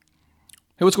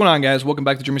Hey, what's going on, guys? Welcome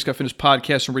back to the Jeremy Scott Fitness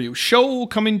Podcast and Radio Show.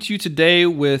 Coming to you today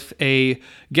with a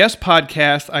guest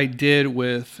podcast I did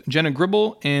with Jenna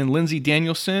Gribble and Lindsay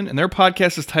Danielson, and their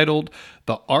podcast is titled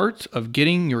The Art of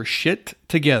Getting Your Shit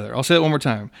Together. I'll say that one more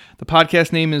time. The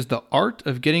podcast name is The Art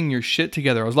of Getting Your Shit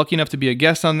Together. I was lucky enough to be a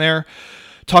guest on there,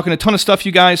 talking a ton of stuff,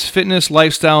 you guys, fitness,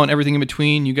 lifestyle, and everything in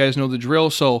between. You guys know the drill,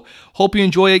 so hope you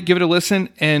enjoy it. Give it a listen,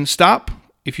 and stop.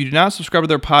 If you do not subscribe to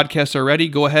their podcast already,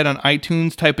 go ahead on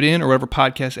iTunes, type it in, or whatever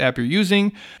podcast app you're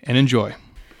using, and enjoy.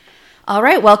 All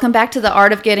right, welcome back to The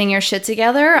Art of Getting Your Shit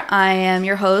Together. I am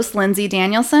your host, Lindsay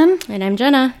Danielson. And I'm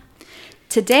Jenna.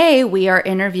 Today, we are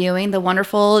interviewing the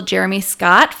wonderful Jeremy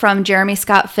Scott from Jeremy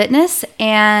Scott Fitness.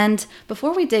 And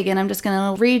before we dig in, I'm just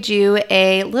going to read you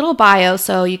a little bio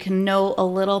so you can know a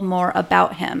little more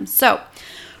about him. So,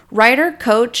 writer,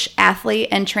 coach, athlete,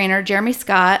 and trainer Jeremy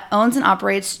Scott owns and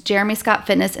operates Jeremy Scott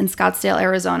Fitness in Scottsdale,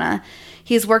 Arizona.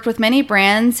 He's worked with many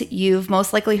brands you've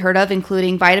most likely heard of,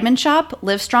 including Vitamin Shoppe,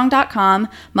 Livestrong.com,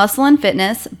 Muscle and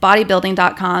Fitness,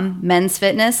 Bodybuilding.com, Men's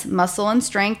Fitness, Muscle and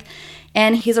Strength,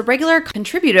 and he's a regular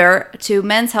contributor to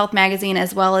Men's Health magazine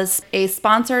as well as a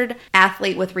sponsored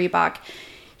athlete with Reebok.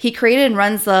 He created and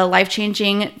runs the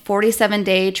life-changing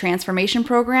 47-day transformation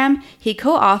program. He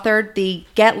co-authored the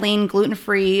Get Lean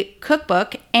Gluten-Free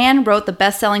cookbook and wrote the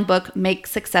best-selling book, Make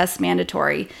Success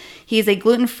Mandatory. He's a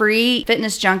gluten-free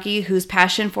fitness junkie whose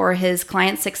passion for his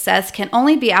clients' success can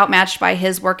only be outmatched by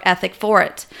his work ethic for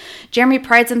it. Jeremy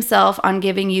prides himself on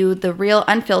giving you the real,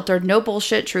 unfiltered, no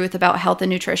bullshit truth about health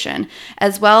and nutrition,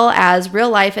 as well as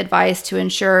real-life advice to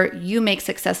ensure you make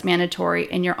success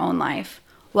mandatory in your own life.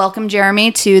 Welcome,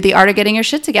 Jeremy, to The Art of Getting Your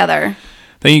Shit Together.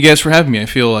 Thank you guys for having me. I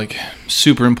feel like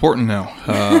super important now.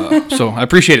 So I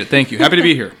appreciate it. Thank you. Happy to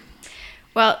be here.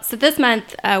 Well, so this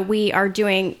month we are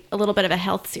doing a little bit of a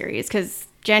health series because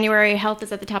January health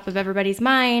is at the top of everybody's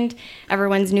mind.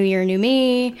 Everyone's new year, new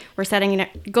me. We're setting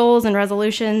goals and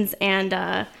resolutions,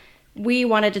 and we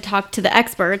wanted to talk to the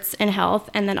experts in health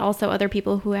and then also other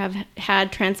people who have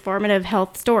had transformative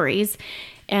health stories.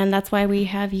 And that's why we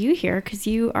have you here, because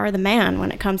you are the man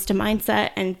when it comes to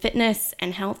mindset and fitness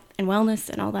and health and wellness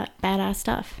and all that badass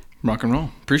stuff. Rock and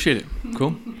roll. Appreciate it.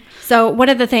 Cool. So one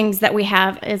of the things that we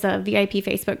have is a VIP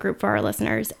Facebook group for our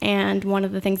listeners. And one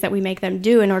of the things that we make them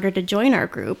do in order to join our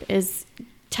group is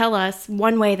tell us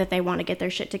one way that they want to get their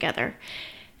shit together.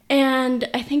 And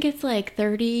I think it's like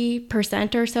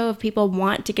 30% or so of people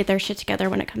want to get their shit together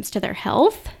when it comes to their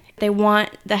health. They want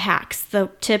the hacks,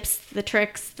 the tips, the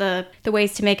tricks, the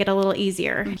ways to make it a little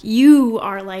easier. You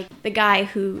are like the guy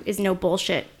who is no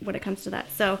bullshit when it comes to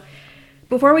that. So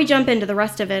before we jump into the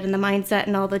rest of it and the mindset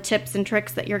and all the tips and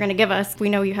tricks that you're going to give us, we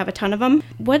know you have a ton of them.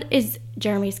 What is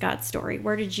Jeremy Scott's story?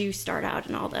 Where did you start out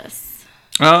in all this?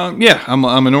 I'm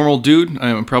a normal dude.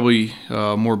 I'm probably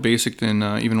more basic than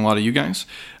even a lot of you guys.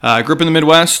 I grew up in the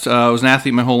Midwest. I was an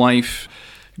athlete my whole life.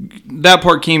 That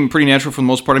part came pretty natural for the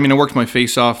most part. I mean, I worked my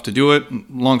face off to do it.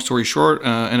 Long story short,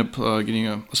 ended up getting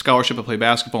a scholarship to play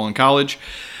basketball in college.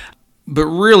 But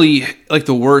really, like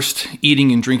the worst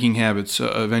eating and drinking habits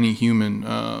of any human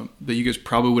that you guys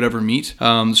probably would ever meet.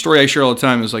 The story I share all the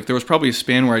time is like there was probably a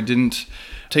span where I didn't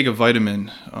take a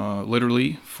vitamin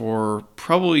literally for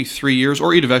probably 3 years,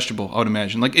 or eat a vegetable, I would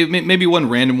imagine. Like maybe one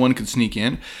random one could sneak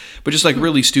in, but just like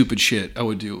really stupid shit I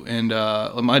would do. And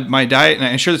my diet, and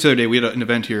I shared this the other day, we had an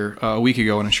event here a week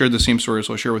ago, and I shared the same story,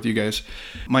 so I'll share with you guys.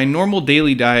 My normal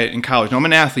daily diet in college, now I'm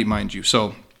an athlete, mind you,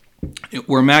 so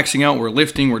we're maxing out, we're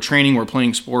lifting, we're training, we're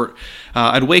playing sport.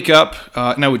 I'd wake up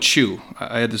and I would chew.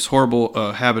 I had this horrible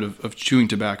habit of chewing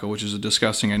tobacco, which is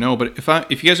disgusting, I know. But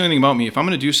if you guys know anything about me, if I'm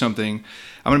going to do something,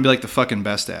 I'm going to be like the fucking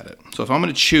best at it. So if I'm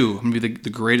going to chew, I'm going to be the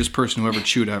greatest person who ever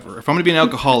chewed ever. If I'm going to be an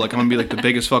alcoholic, I'm going to be like the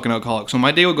biggest fucking alcoholic. So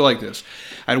my day would go like this.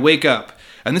 I'd wake up,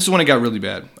 and this is when it got really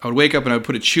bad. I would wake up and I would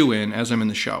put a chew in as I'm in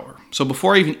the shower. So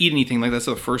before I even eat anything, like that's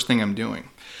the first thing I'm doing.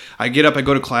 I get up, I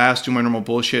go to class, do my normal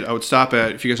bullshit. I would stop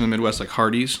at, if you guys are in the Midwest, like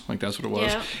Hardee's, like that's what it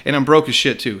was. Yeah. And I'm broke as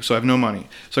shit too, so I have no money.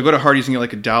 So I go to Hardee's and get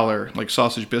like $1, like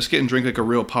sausage biscuit, and drink like a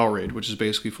real Powerade, which is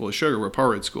basically full of sugar. We're at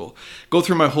Powerade school. Go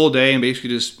through my whole day and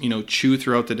basically just, chew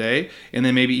throughout the day, and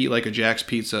then maybe eat like a Jack's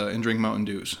Pizza and drink Mountain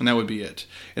Dews, and that would be it.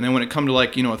 And then when it come to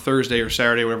like, a Thursday or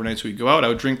Saturday, whatever nights we'd go out, I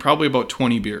would drink probably about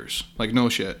 20 beers, like no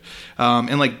shit.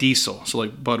 And like Diesel, so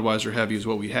like Budweiser Heavy is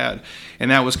what we had.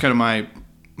 And that was kind of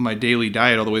my daily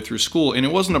diet all the way through school, and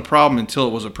it wasn't a problem until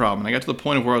it was a problem. And I got to the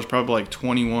point of where I was probably like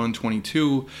 21,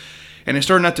 22, and I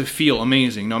started not to feel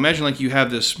amazing. Now imagine like you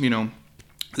have this,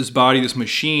 this body, this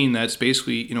machine that's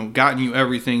basically, gotten you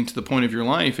everything to the point of your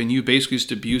life, and you basically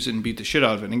just abuse it and beat the shit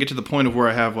out of it, and get to the point of where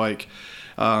I have like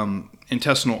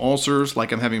intestinal ulcers,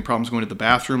 like I'm having problems going to the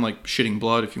bathroom, like shitting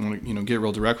blood, if you want to, get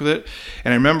real direct with it.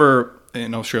 And I remember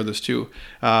and I'll share this too.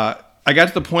 I got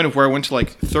to the point of where I went to like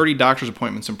 30 doctor's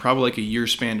appointments in probably like a year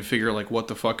span to figure like what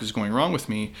the fuck is going wrong with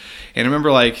me. And I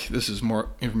remember like, this is more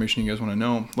information you guys want to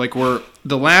know, like where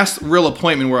the last real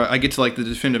appointment where I get to like the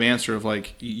definitive answer of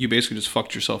like, you basically just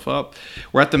fucked yourself up.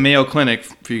 We're at the Mayo Clinic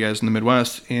for you guys in the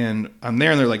Midwest, and I'm there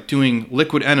and they're like doing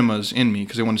liquid enemas in me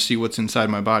because they want to see what's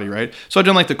inside my body, right? So I've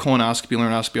done like the colonoscopy,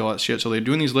 laryngoscopy, all that shit. So they're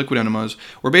doing these liquid enemas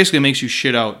where basically it makes you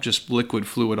shit out just liquid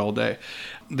fluid all day.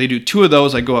 They do 2 of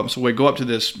those. I go up to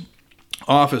this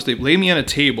office, they lay me on a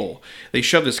table, they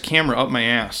shove this camera up my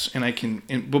ass,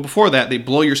 but before that they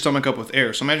blow your stomach up with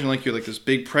air. So imagine like you're like this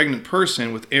big pregnant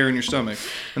person with air in your stomach,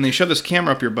 and they shove this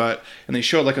camera up your butt and they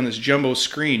show it like on this jumbo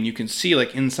screen. You can see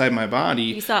like inside my body.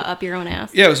 You saw up your own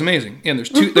ass. Yeah, it was amazing. And there's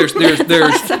 2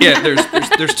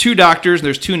 doctors,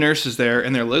 there's 2 nurses there,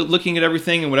 and they're looking at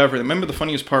everything and whatever. Remember the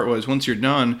funniest part was once you're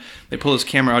done, they pull this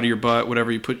camera out of your butt,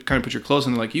 whatever, you put your clothes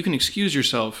in, they're like, you can excuse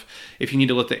yourself if you need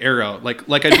to let the air out.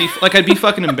 Like I'd be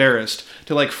fucking embarrassed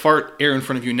to like fart air in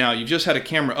front of you now. You've just had a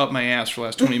camera up my ass for the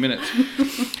last 20 minutes.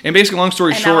 And basically, long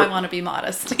story short, now I want to be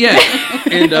modest. Yeah.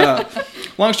 And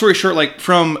long story short, like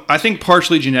from, I think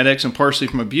partially genetics and partially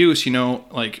from abuse, you know,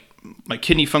 like my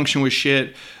kidney function was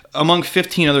shit, among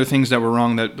 15 other things that were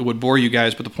wrong that would bore you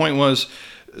guys. But the point was,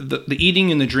 the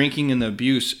eating and the drinking and the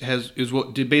abuse is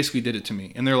what basically did it to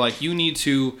me. And they're like, you need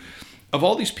to, of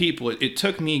all these people, it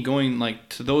took me going like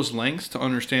to those lengths to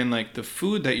understand like the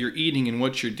food that you're eating and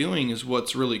what you're doing is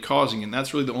what's really causing it. And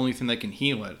that's really the only thing that can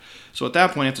heal it. So at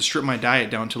that point, I have to strip my diet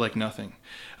down to like nothing.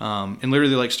 And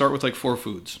literally like start with like 4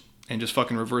 foods and just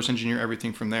fucking reverse engineer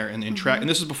everything from there and track. And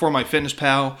this is before my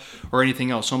MyFitnessPal or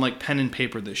anything else. So I'm like pen and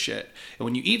paper this shit. And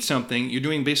when you eat something, you're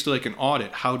doing basically like an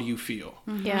audit. How do you feel?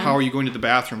 Yeah. How are you going to the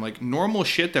bathroom? Like normal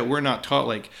shit that we're not taught.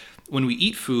 Like when we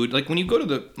eat food, like when you go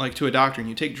to a doctor and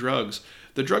you take drugs,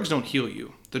 the drugs don't heal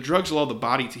you. The drugs allow the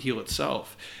body to heal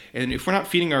itself. And if we're not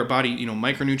feeding our body, you know,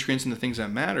 micronutrients and the things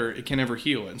that matter, it can never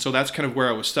heal it. And so that's kind of where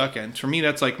I was stuck at. And for me,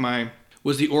 that's like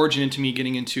was the origin into me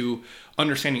getting into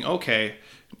understanding, okay,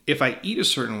 if I eat a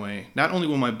certain way, not only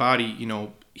will my body, you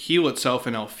know, heal itself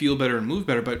and I'll feel better and move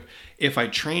better, but if I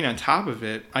train on top of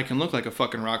it, I can look like a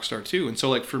fucking rock star too. And so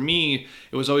like for me,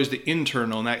 it was always the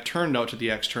internal, and that turned out to the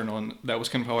external, and that was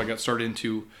kind of how I got started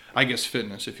into, I guess,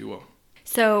 fitness, if you will.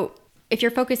 So if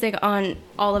you're focusing on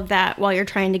all of that while you're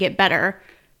trying to get better,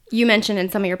 you mentioned in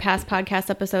some of your past podcast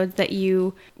episodes that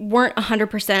you weren't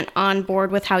 100% on board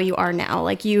with how you are now.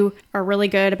 Like you are really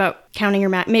good about counting your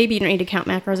maybe you don't need to count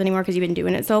macros anymore because you've been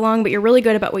doing it so long, but you're really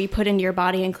good about what you put into your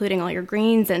body, including all your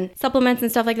greens and supplements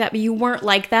and stuff like that. But you weren't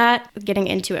like that getting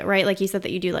into it, right? Like you said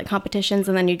that you do like competitions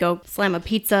and then you go slam a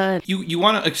pizza. You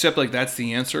want to accept like that's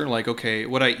the answer. Like, okay,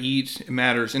 what I eat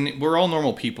matters. And we're all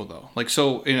normal people though. Like,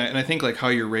 so, and I think like how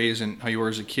you're raised and how you were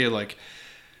as a kid, like,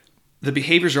 the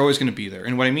behaviors are always going to be there.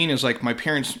 And what I mean is like my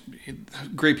parents,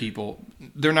 great people,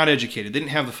 they're not educated. They didn't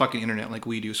have the fucking internet like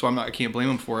we do. So I can't blame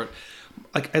them for it.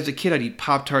 Like as a kid, I'd eat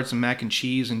Pop-Tarts and mac and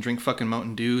cheese and drink fucking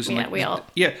Mountain Dews. And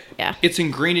Yeah. It's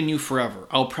ingrained in you forever.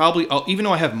 I'll even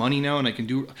though I have money now and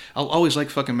I'll always like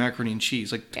fucking macaroni and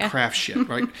cheese, like craft shit,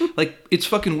 right? Like it's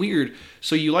fucking weird.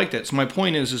 So you like that. So my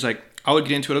point is like, I would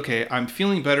get into it, okay, I'm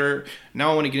feeling better.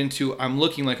 Now I want to get into, I'm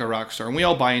looking like a rock star. And we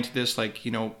all buy into this, like, you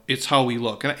know, it's how we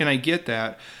look. And I get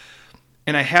that.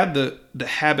 And I had the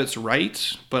habits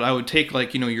right, but I would take,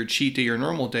 like, you know, your cheat day, your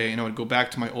normal day, and I would go back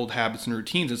to my old habits and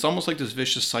routines. It's almost like this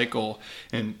vicious cycle.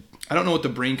 And I don't know what the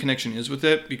brain connection is with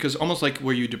it, because almost like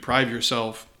where you deprive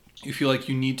yourself, you feel like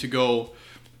you need to go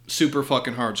super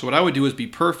fucking hard. So what I would do is be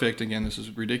perfect. Again, this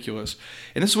is ridiculous.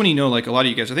 And this is when you know, like a lot of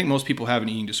you guys, I think most people have an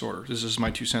eating disorder. This is my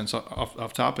 2 cents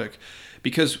off topic.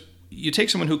 Because you take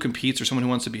someone who competes or someone who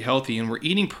wants to be healthy, and we're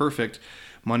eating perfect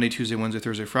Monday, Tuesday, Wednesday,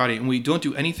 Thursday, Friday, and we don't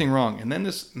do anything wrong. And then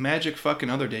this magic fucking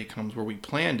other day comes where we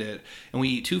planned it, and we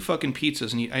eat 2 fucking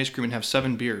pizzas and eat ice cream and have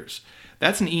 7 beers.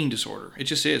 That's an eating disorder. It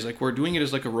just is. Like, we're doing it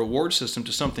as like a reward system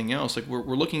to something else. Like,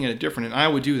 we're looking at it different, and I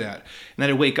would do that. And then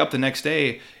I'd wake up the next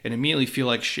day and immediately feel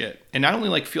like shit. And not only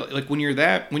like feel like when you're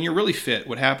really fit,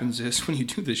 what happens is when you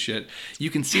do this shit,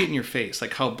 you can see it in your face,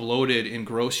 like how bloated and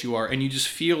gross you are, and you just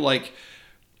feel like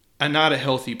I'm not a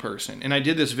healthy person. And I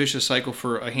did this vicious cycle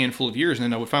for a handful of years, and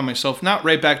then I would find myself not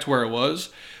right back to where I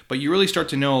was, but you really start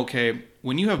to know, okay,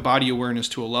 when you have body awareness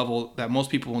to a level that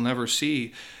most people will never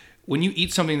see, when you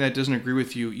eat something that doesn't agree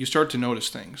with you, you start to notice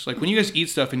things. Like when you guys eat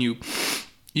stuff and you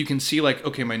can see like,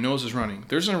 okay, my nose is running.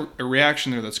 There's a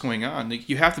reaction there that's going on. Like,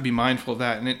 you have to be mindful of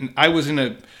that. And I was in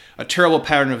a terrible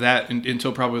pattern of that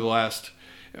until probably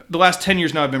the last 10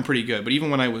 years now I've been pretty good. But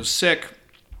even when I was sick,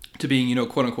 to being,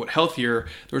 quote unquote healthier,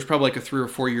 there was probably like a 3 or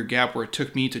 4 year gap where it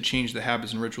took me to change the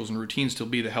habits and rituals and routines to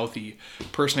be the healthy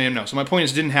person I am now. So my point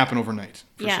is, it didn't happen overnight,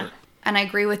 for sure. And I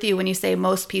agree with you when you say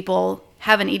most people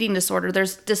have an eating disorder.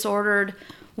 There's disordered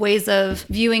ways of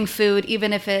viewing food,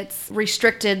 even if it's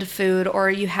restricted food, or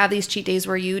you have these cheat days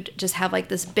where you just have like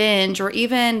this binge, or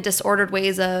even disordered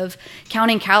ways of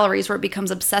counting calories where it becomes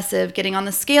obsessive, getting on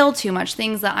the scale too much,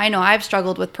 things that I know I've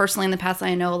struggled with personally in the past.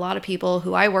 I know a lot of people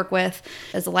who I work with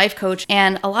as a life coach,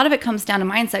 and a lot of it comes down to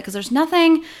mindset, because there's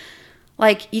nothing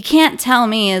like, you can't tell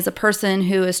me as a person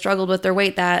who has struggled with their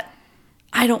weight that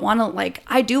I don't want to,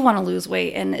 I do want to lose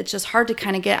weight, and it's just hard to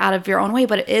kind of get out of your own way,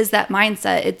 but it is that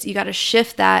mindset. You got to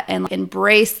shift that and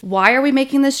embrace, why are we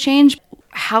making this change?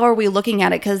 How are we looking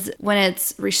at it? Because when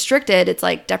it's restricted, it's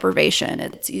like deprivation.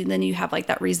 Then you have like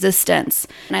that resistance.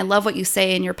 And I love what you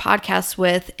say in your podcast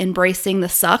with embracing the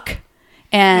suck,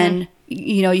 and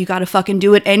you got to fucking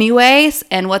do it anyways,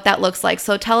 and what that looks like.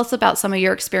 So tell us about some of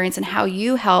your experience and how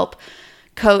you help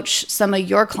coach some of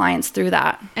your clients through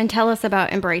that. And tell us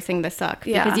about embracing the suck,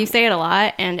 because you say it a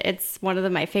lot, and it's one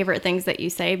of my favorite ththings that you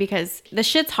say, because the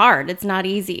shit's hard. It's not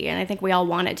easy, and I think we all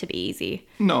want it to be easy.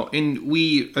 No, and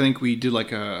I think we did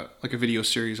like a video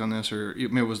series on this, or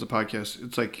maybe it was the podcast.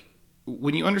 It's like,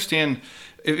 when you understand,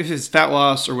 if it's fat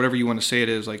loss or whatever you want to say it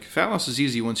is, like, fat loss is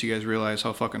easy once you guys realize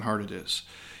how fucking hard it is.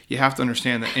 You have to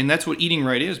understand that, and that's what eating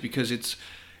right is, because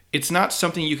it's not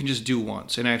something you can just do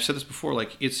once. And I've said this before,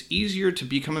 like, it's easier to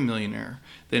become a millionaire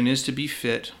than it is to be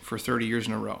fit for 30 years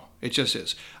in a row. It just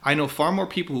is. I know far more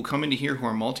people who come into here who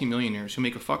are multimillionaires, who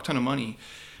make a fuck ton of money.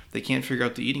 They can't figure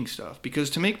out the eating stuff. Because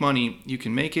to make money, you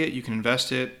can make it, you can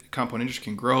invest it, compound interest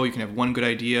can grow, you can have one good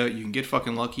idea, you can get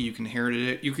fucking lucky, you can inherit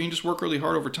it, you can just work really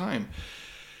hard over time.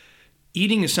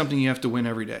 Eating is something you have to win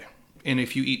every day. And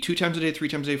if you eat 2 times a day, 3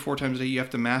 times a day, 4 times a day, you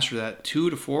have to master that 2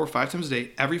 to 4 or 5 times a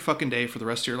day, every fucking day for the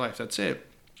rest of your life. That's it.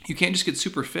 You can't just get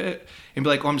super fit and be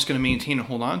like, I'm just going to maintain and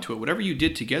hold on to it. Whatever you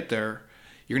did to get there,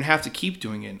 you're going to have to keep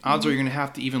doing it. And odds are you're going to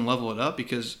have to even level it up,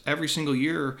 because every single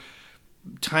year,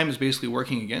 time is basically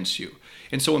working against you.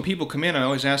 And so when people come in, I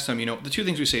always ask them, the 2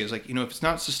 things we say is like, if it's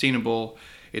not sustainable,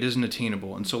 it isn't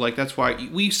attainable. And so like, that's why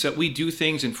we do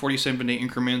things in 47-day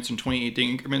increments and 28-day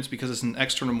increments, because it's an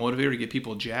external motivator to get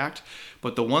people jacked.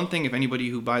 But the one thing, if anybody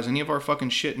who buys any of our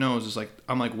fucking shit knows, is like,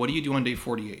 I'm like, what do you do on day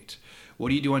 48? What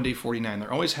do you do on day 49?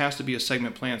 There always has to be a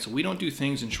segment plan. So we don't do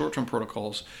things in short-term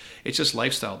protocols. It's just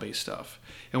lifestyle-based stuff.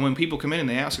 And when people come in and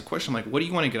they ask a question like, what do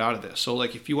you want to get out of this? So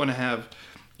like, if you want to have,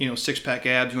 6-pack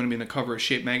abs, you want to be in the cover of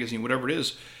Shape magazine, whatever it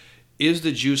is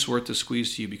the juice worth the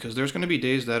squeeze to you? Because there's going to be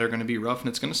days that are going to be rough, and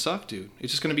it's going to suck, dude.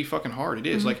 It's just going to be fucking hard. It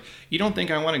is. Mm-hmm. Like, you don't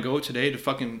think I want to go today to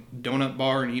fucking donut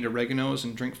bar and eat oreganos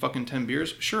and drink fucking 10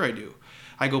 beers? Sure I do.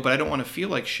 I go, but I don't want to feel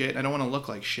like shit. I don't want to look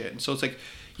like shit. And so it's like,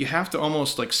 you have to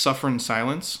almost like suffer in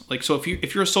silence. Like, so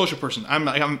if you're a social person, I'm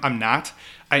not.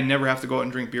 I never have to go out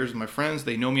and drink beers with my friends.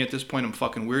 They know me at this point. I'm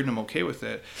fucking weird, and I'm okay with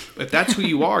it. But if that's who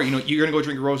you are, you're going to go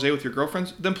drink a rosé with your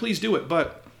girlfriends, then please do it.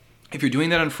 But if you're doing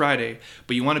that on Friday,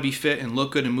 but you want to be fit and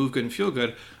look good and move good and feel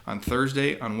good on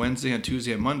Thursday, on Wednesday, on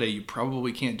Tuesday, and Monday, you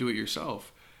probably can't do it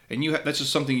yourself. And that's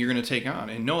just something you're going to take on.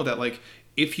 And know that, like,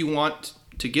 if you want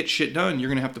to get shit done, you're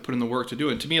going to have to put in the work to do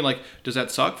it. And to me, like, does that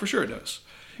suck? For sure it does.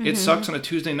 Mm-hmm. It sucks on a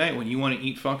Tuesday night when you want to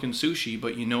eat fucking sushi,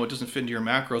 but it doesn't fit into your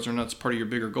macros or not, it's part of your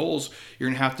bigger goals. You're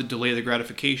going to have to delay the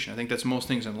gratification. I think that's most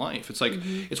things in life. It's like,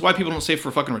 It's why people don't save for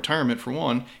fucking retirement, for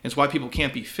one. It's why people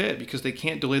can't be fit, because they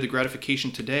can't delay the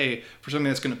gratification today for something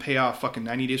that's going to pay off fucking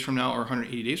 90 days from now or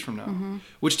 180 days from now. Mm-hmm.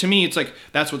 Which to me, it's like,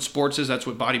 that's what sports is, that's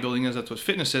what bodybuilding is, that's what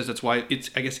fitness is. That's why it's,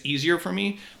 I guess, easier for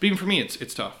me. But even for me,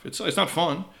 it's tough. It's not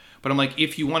fun. But I'm like,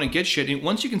 if you want to get shit, and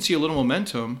once you can see a little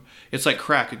momentum, it's like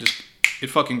crack. It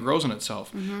fucking grows on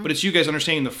itself. Mm-hmm. But it's you guys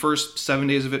understanding the first 7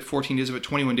 days of it, 14 days of it,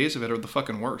 21 days of it are the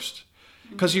fucking worst.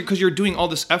 Because you're doing all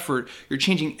this effort, you're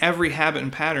changing every habit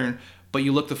and pattern, but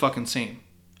you look the fucking same.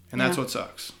 And that's what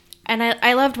sucks. And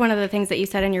I loved one of the things that you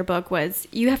said in your book was,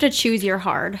 you have to choose your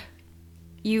hard.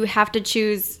 You have to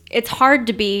choose. It's hard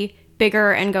to be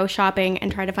bigger and go shopping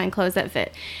and try to find clothes that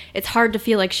fit. It's hard to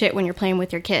feel like shit when you're playing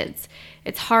with your kids.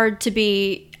 It's hard to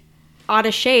be out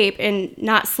of shape and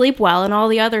not sleep well and all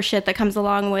the other shit that comes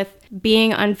along with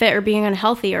being unfit or being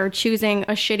unhealthy or choosing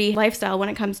a shitty lifestyle when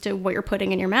it comes to what you're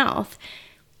putting in your mouth.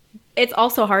 It's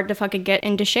also hard to fucking get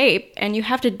into shape, and you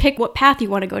have to pick what path you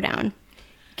want to go down.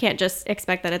 You can't just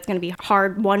expect that it's going to be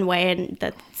hard one way and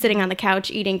that sitting on the couch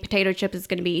eating potato chips is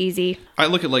going to be easy. I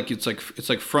look at it's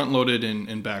like front loaded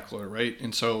and back loaded, right?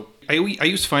 And so I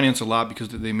use finance a lot because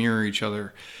they mirror each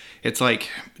other. It's like,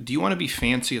 do you want to be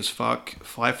fancy as fuck,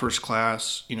 fly first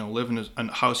class, live in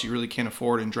a house you really can't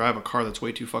afford, and drive a car that's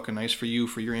way too fucking nice for you,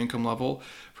 for your income level,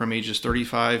 from ages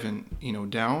 35 and,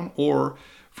 down? Or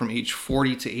from age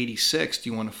 40 to 86, do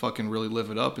you want to fucking really live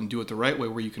it up and do it the right way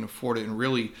where you can afford it? And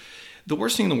really, the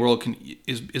worst thing in the world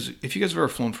is if you guys have ever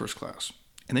flown first class,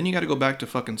 and then you got to go back to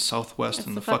fucking Southwest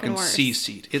in the fucking C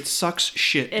seat. It sucks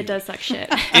shit. Dude. It does suck shit.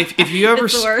 If you ever,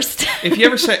 it's the worst. if you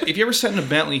ever sat in a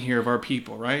Bentley here of our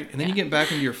people, right, and then you get back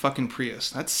into your fucking Prius,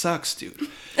 that sucks, dude.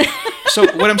 So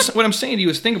what I'm saying to you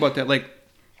is think about that. Like,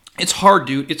 it's hard,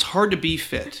 dude. It's hard to be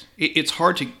fit. It's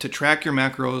hard to track your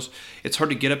macros. It's hard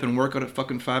to get up and work out at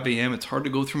fucking 5 a.m. It's hard to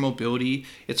go through mobility.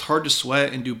 It's hard to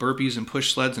sweat and do burpees and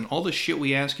push sleds and all the shit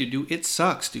we ask you to do. It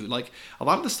sucks, dude. Like, a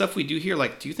lot of the stuff we do here,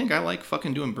 like, do you think I like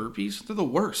fucking doing burpees? They're the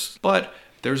worst. But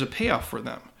there's a payoff for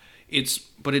them.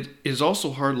 But it is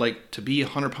also hard, like, to be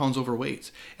 100 pounds overweight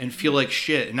and feel like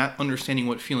shit and not understanding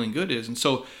what feeling good is. And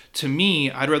so, to me,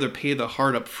 I'd rather pay the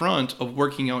hard up front of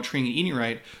working out, training, eating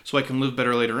right, so I can live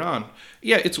better later on.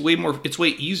 Yeah, it's way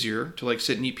easier to, like,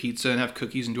 sit and eat pizza and have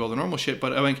cookies and do all the normal shit,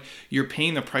 but I think you're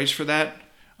paying the price for that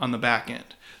on the back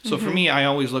end. So for me, I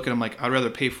always look at them like, I'd rather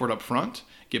pay for it up front,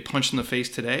 get punched in the face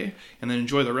today, and then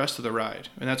enjoy the rest of the ride.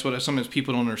 And that's what sometimes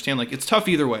people don't understand. Like, it's tough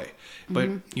either way, but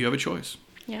you have a choice.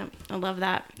 Yeah, I love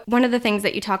that. One of the things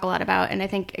that you talk a lot about, and I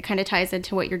think it kind of ties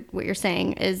into what you're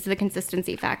saying, is the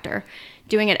consistency factor.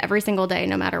 Doing it every single day,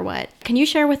 no matter what. Can you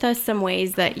share with us some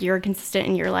ways that you're consistent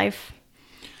in your life?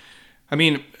 I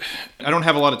mean, I don't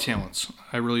have a lot of talents.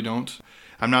 I really don't.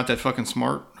 I'm not that fucking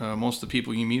smart. Most of the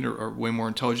people you meet are way more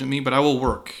intelligent than me, but I will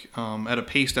work at a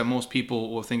pace that most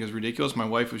people will think is ridiculous. My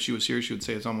wife, if she was here, she would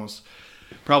say it's almost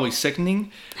probably sickening.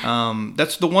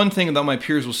 That's the one thing that my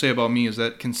peers will say about me, is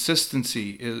that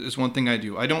consistency is one thing I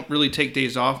do. I don't really take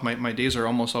days off. My days are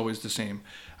almost always the same.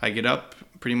 I get up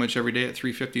pretty much every day at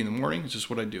 3:50 in the morning. It's just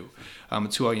what I do.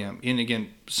 It's who I am. And again,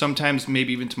 sometimes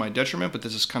maybe even to my detriment, but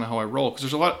this is kind of how I roll. Because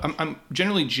there's a lot. I'm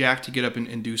generally jacked to get up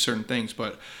and do certain things,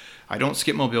 but I don't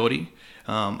skip mobility.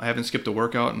 I haven't skipped a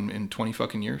workout in 20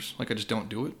 fucking years. Like, I just don't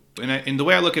do it. And the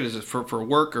way I look at it is for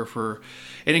work or for,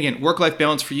 and again, work-life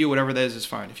balance for you, whatever that is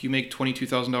fine. If you make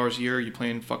 $22,000 a year, you play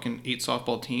in fucking 8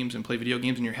 softball teams and play video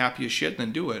games and you're happy as shit,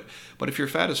 then do it. But if you're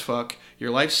fat as fuck,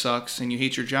 your life sucks, and you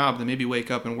hate your job, then maybe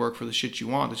wake up and work for the shit you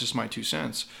want. That's just my 2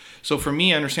 cents. So for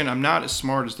me, I understand I'm not as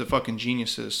smart as the fucking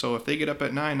geniuses. So if they get up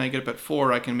at 9 and I get up at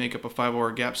 4, I can make up a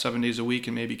 5-hour gap 7 days a week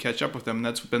and maybe catch up with them. And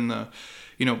that's been the,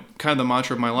 kind of the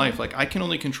mantra of my life. Like, I can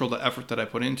only control the effort that I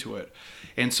put into it.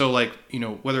 And so, like,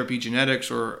 whether it be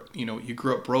genetics or, you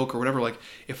grew up broke or whatever, like,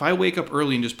 if I wake up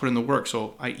early and just put in the work,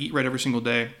 so I eat right every single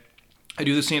day, I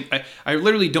do the same, I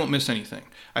literally don't miss anything.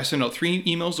 I send out 3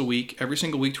 emails a week, every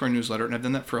single week to our newsletter, and I've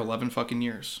done that for 11 fucking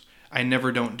years. I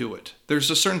never don't do it. There's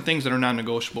just certain things that are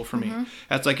non-negotiable for me.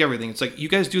 That's like everything. It's like, you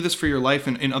guys do this for your life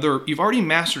and you've already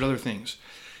mastered other things.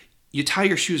 You tie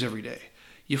your shoes every day.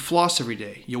 You floss every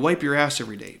day. You wipe your ass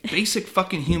every day. Basic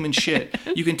fucking human shit.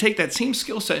 You can take that same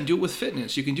skill set and do it with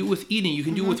fitness. You can do it with eating. You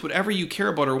can do it with whatever you care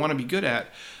about or want to be good at.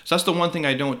 So that's the one thing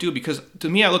I don't do, because to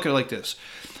me, I look at it like this.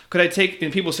 Could I take,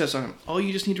 and people say something, oh,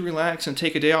 you just need to relax and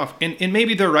take a day off. And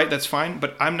maybe they're right, that's fine,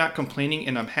 but I'm not complaining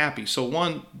and I'm happy. So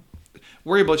 1,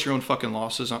 worry about your own fucking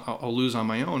losses. I'll lose on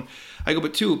my own. I go,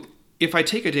 but 2, if I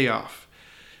take a day off,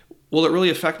 will it really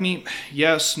affect me?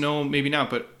 Yes, no, maybe not.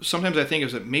 But sometimes I think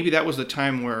is that maybe that was the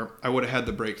time where I would have had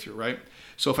the breakthrough, right?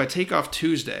 So if I take off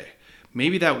Tuesday,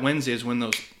 maybe that Wednesday is when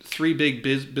those 3 big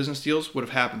business deals would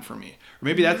have happened for me. Or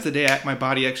maybe that's the day my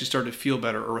body actually started to feel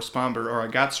better or respond better, or I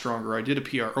got stronger, or I did a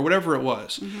PR, or whatever it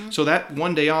was. So that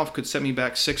one day off could set me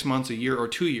back 6 months, a year, or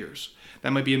 2 years.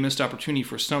 That might be a missed opportunity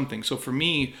for something. So for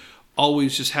me,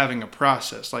 always just having a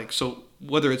process. Like, so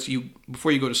whether it's you,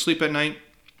 before you go to sleep at night,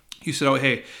 you said, oh,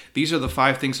 hey, these are the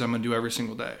 5 things that I'm going to do every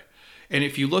single day. And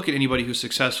if you look at anybody who's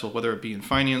successful, whether it be in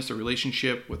finance, their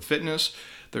relationship, with fitness,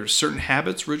 there's certain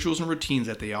habits, rituals, and routines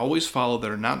that they always follow that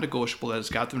are not negotiable that has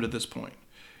got them to this point.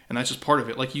 And that's just part of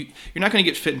it. Like, you're not going to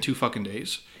get fit in 2 fucking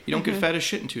days. You don't get fat as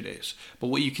shit in 2 days. But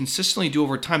what you consistently do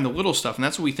over time, the little stuff, and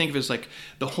that's what we think of as like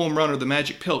the home run or the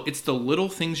magic pill. It's the little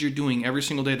things you're doing every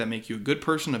single day that make you a good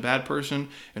person, a bad person,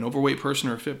 an overweight person,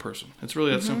 or a fit person. It's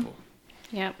really that simple.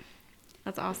 Yep.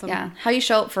 That's awesome. Yeah. How you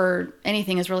show up for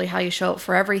anything is really how you show up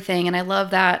for everything. And I love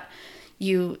that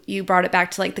you brought it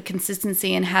back to like the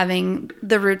consistency and having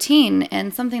the routine.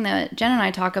 And something that Jen and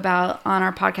I talk about on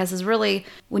our podcast is really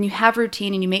when you have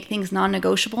routine and you make things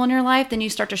non-negotiable in your life, then you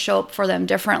start to show up for them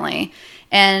differently.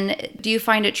 And do you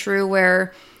find it true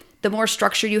where the more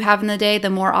structure you have in the day, the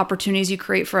more opportunities you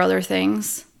create for other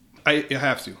things? I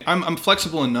have to. I'm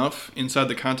flexible enough inside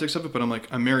the context of it, but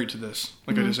I'm married to this.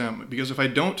 I just am. Because if I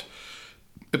don't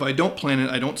plan it,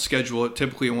 I don't schedule it,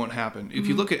 typically it won't happen. If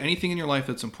you look at anything in your life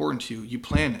that's important to you, you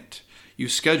plan it. You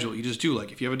schedule it. You just do.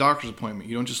 Like if you have a doctor's appointment,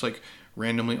 you don't just like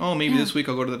randomly, oh, maybe this week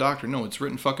I'll go to the doctor. No, it's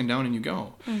written fucking down and you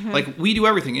go. Like we do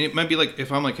everything. And it might be like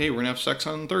if I'm like, hey, we're going to have sex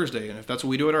on Thursday. And if that's what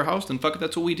we do at our house, then fuck it,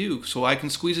 that's what we do. So I can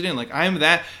squeeze it in. Like I'm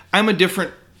a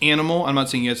different animal. I'm not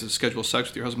saying you have to schedule sex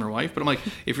with your husband or wife, but I'm like,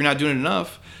 if you're not doing it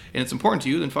enough and it's important to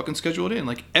you, then fucking schedule it in.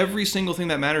 Like every single thing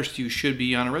that matters to you should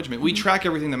be on a regimen. We track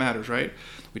everything that matters, right?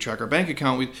 We track our bank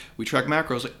account. We track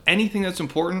macros. Like anything that's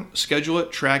important, schedule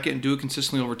it, track it, and do it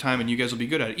consistently over time, and you guys will be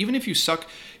good at it. Even if you suck,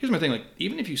 here's my thing, like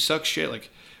even if you suck shit, like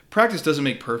practice doesn't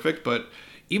make perfect, but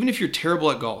even if you're terrible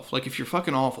at golf, like if you're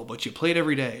fucking awful, but you play it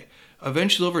every day,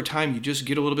 eventually over time you just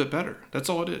get a little bit better. That's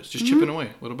all it is. Just chipping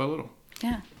away little by little.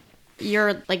 Yeah.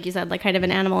 You're, like you said, like kind of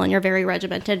an animal and you're very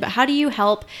regimented, but how do you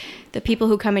help the people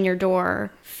who come in your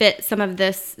door fit some of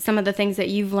the things that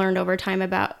you've learned over time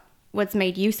about what's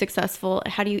made you successful?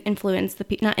 How do you influence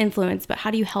not influence, but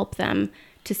how do you help them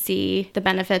to see the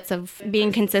benefits of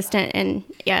being consistent and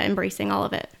embracing all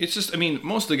of it? It's just, I mean,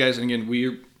 most of the guys, and again,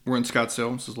 we're in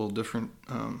Scottsdale, this is a little different.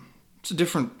 It's a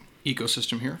different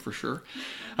ecosystem here for sure.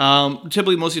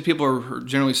 Typically, most of these people are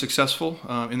generally successful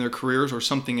in their careers or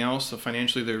something else. So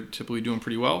financially, they're typically doing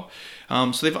pretty well.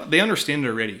 So they understand it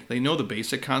already. They know the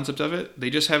basic concept of it. They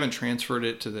just haven't transferred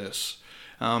it to this.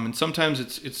 And sometimes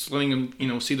it's letting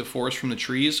them, see the forest from the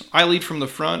trees. I lead from the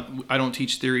front. I don't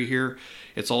teach theory here.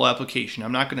 It's all application.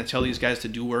 I'm not going to tell these guys to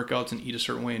do workouts and eat a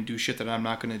certain way and do shit that I'm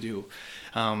not going to do.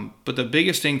 But the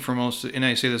biggest thing for most, and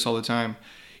I say this all the time,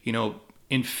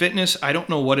 in fitness, I don't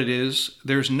know what it is.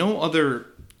 There's no other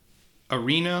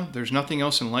arena. There's nothing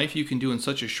else in life you can do in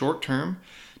such a short term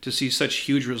to see such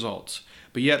huge results.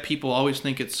 But yet people always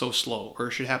think it's so slow or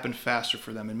it should happen faster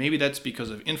for them. And maybe that's because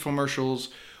of infomercials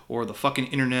or the fucking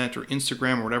internet or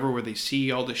Instagram or whatever, where they see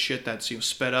all this shit that's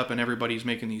sped up and everybody's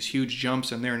making these huge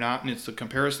jumps and they're not, and it's the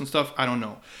comparison stuff. I don't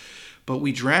know. But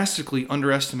we drastically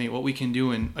underestimate what we can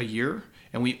do in a year,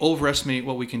 and we overestimate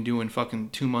what we can do in fucking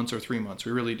 2 months or 3 months.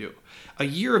 We really do. A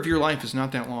year of your life is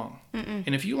not that long.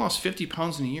 And if you lost 50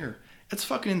 pounds in a year, that's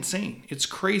fucking insane. It's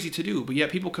crazy to do. But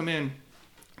yet people come in,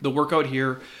 they'll work out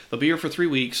here, they'll be here for 3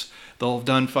 weeks, they'll have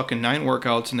done fucking 9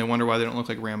 workouts, and they wonder why they don't look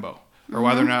like Rambo. Or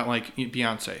why they're not like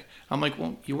Beyonce. I'm like,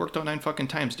 well, you worked out 9 fucking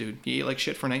times, dude. You ate like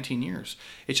shit for 19 years.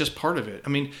 It's just part of it. I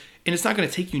mean, and it's not going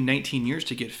to take you 19 years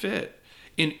to get fit.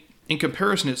 In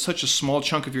comparison, it's such a small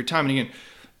chunk of your time. And again,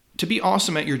 to be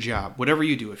awesome at your job, whatever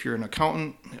you do, if you're an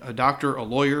accountant, a doctor, a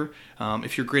lawyer,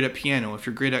 if you're great at piano, if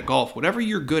you're great at golf, whatever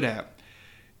you're good at,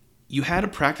 you had to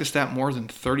practice that more than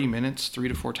 30 minutes, 3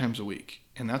 to 4 times a week.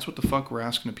 And that's what the fuck we're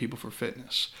asking of people for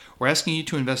fitness. We're asking you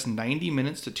to invest 90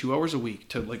 minutes to 2 hours a week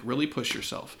to like really push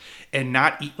yourself and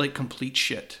not eat like complete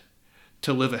shit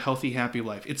to live a healthy, happy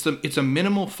life. It's a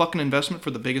minimal fucking investment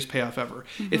for the biggest payoff ever.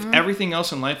 If everything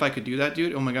else in life I could do that,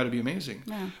 dude, oh my God, it'd be amazing.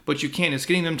 Yeah. But you can't. It's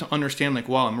getting them to understand like,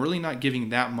 wow, I'm really not giving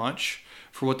that much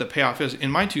for what the payoff is. In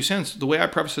my 2 cents, the way I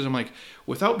preface it, I'm like,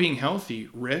 without being healthy,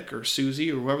 Rick or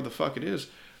Susie or whoever the fuck it is,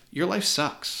 your life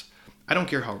sucks. I don't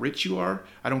care how rich you are.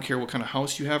 I don't care what kind of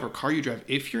house you have or car you drive.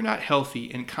 If you're not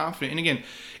healthy and confident, and again,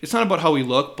 it's not about how we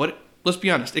look, but let's be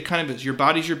honest, it kind of is. Your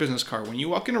body's your business card. When you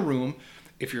walk in a room,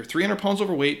 if you're 300 pounds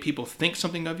overweight, people think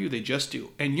something of you. They just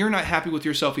do. And you're not happy with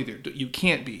yourself either. You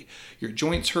can't be. Your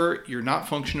joints hurt. You're not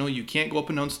functional. You can't go up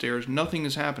and down stairs. Nothing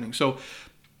is happening. So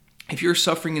if you're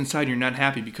suffering inside and you're not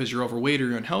happy because you're overweight or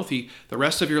you're unhealthy, the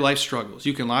rest of your life struggles.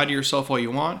 You can lie to yourself all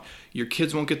you want. Your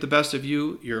kids won't get the best of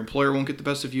you. Your employer won't get the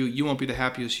best of you. You won't be the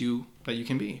happiest you that you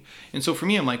can be. And so for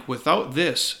me, I'm like, without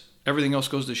this, everything else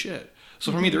goes to shit.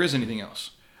 So for me, there is anything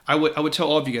else. I would tell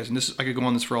all of you guys, and this I could go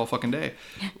on this for all fucking day.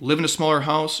 Live in a smaller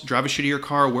house, drive a shittier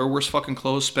car, wear worse fucking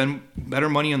clothes, spend better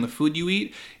money on the food you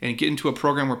eat, and get into a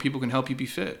program where people can help you be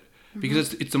fit.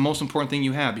 Because it's the most important thing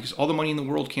you have. Because all the money in the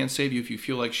world can't save you if you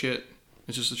feel like shit.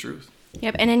 It's just the truth.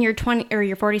 Yep. And in your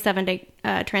 47-day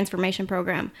transformation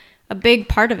program, a big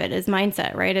part of it is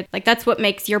mindset, right? That's what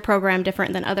makes your program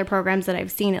different than other programs that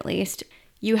I've seen, at least.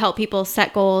 You help people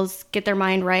set goals, get their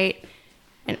mind right,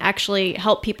 and actually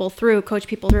help people through, coach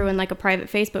people through in like a private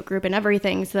Facebook group and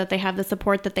everything, so that they have the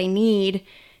support that they need.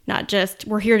 Not just,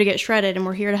 we're here to get shredded and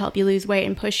we're here to help you lose weight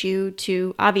and push you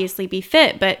to obviously be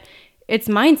fit, but it's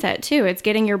mindset too. It's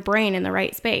getting your brain in the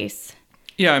right space.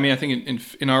 Yeah, I mean, I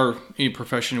think in our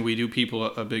profession, we do people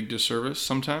a big disservice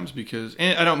sometimes because,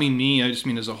 and I don't mean me, I just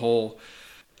mean as a whole.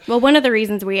 Well, one of the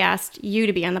reasons we asked you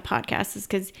to be on the podcast is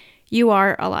because you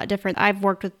are a lot different. I've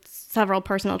worked with several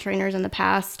personal trainers in the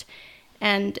past,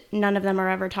 and none of them are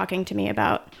ever talking to me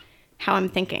about how I'm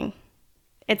thinking.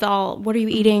 It's all, what are you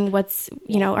eating? What's,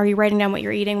 are you writing down what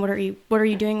you're eating? What are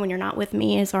you doing when you're not with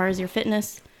me as far as your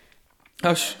fitness?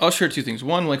 I'll share two things.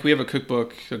 One, like we have a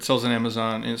cookbook that sells on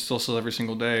Amazon and it still sells every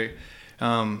single day.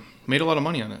 Made a lot of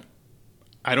money on it.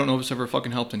 I don't know if it's ever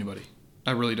fucking helped anybody.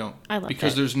 I really don't. I love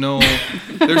because it. there's no,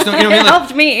 it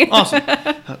helped me. Awesome.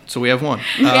 So we have one.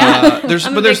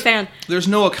 I'm a big fan. There's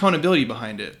no accountability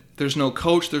behind it. There's no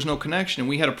coach. There's no connection. And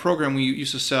we had a program we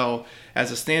used to sell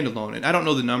as a standalone. And I don't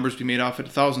know the numbers we made off it,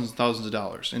 thousands and thousands of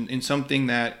dollars. And something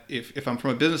that if I'm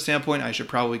from a business standpoint, I should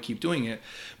probably keep doing it.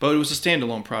 But it was a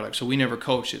standalone product. So we never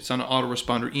coached it. It's on an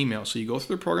autoresponder email. So you go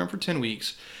through the program for 10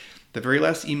 weeks. The very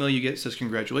last email you get says,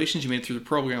 congratulations, you made it through the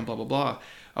program, blah, blah, blah.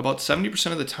 About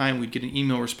 70% of the time, we'd get an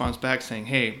email response back saying,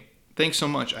 hey, thanks so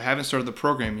much. I haven't started the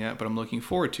program yet, but I'm looking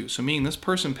forward to. So meaning this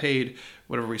person paid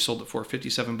whatever we sold it for,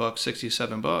 $57,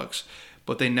 $67,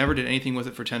 but they never did anything with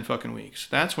it for 10 fucking weeks.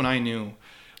 That's when I knew,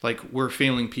 like, we're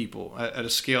failing people at a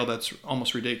scale that's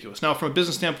almost ridiculous. Now, from a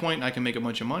business standpoint, I can make a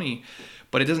bunch of money,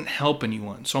 but it doesn't help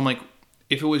anyone. So I'm like,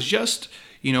 if it was just,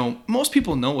 most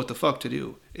people know what the fuck to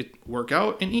do. Work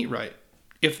out and eat right.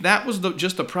 If that was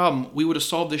just the problem, we would have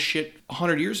solved this shit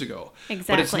 100 years ago.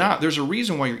 Exactly. But it's not. There's a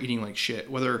reason why you're eating like shit.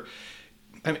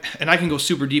 And I can go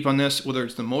super deep on this, whether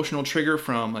it's the emotional trigger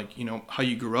from how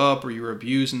you grew up or you were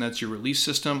abused and that's your release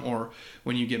system, or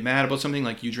when you get mad about something,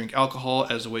 like you drink alcohol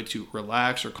as a way to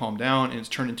relax or calm down and it's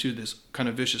turned into this kind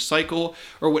of vicious cycle,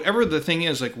 or whatever the thing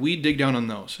is, like we dig down on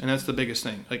those. And that's the biggest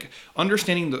thing. Like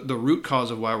understanding the root cause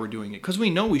of why we're doing it. Because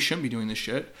we know we shouldn't be doing this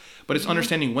shit, but it's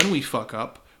understanding when we fuck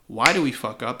up, why do we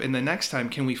fuck up, and the next time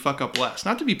can we fuck up less?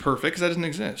 Not to be perfect, because that doesn't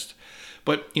exist.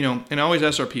 But, and I always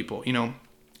ask our people,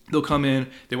 they'll come in,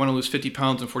 they want to lose 50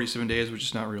 pounds in 47 days, which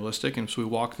is not realistic. And so we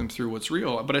walk them through what's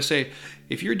real. But I say,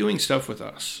 if you're doing stuff with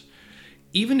us,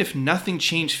 even if nothing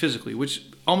changed physically, which is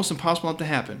almost impossible not to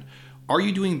happen, are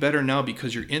you doing better now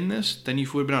because you're in this than you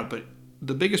would have been out? But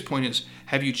the biggest point is,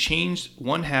 have you changed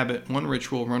one habit, one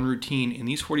ritual, one routine in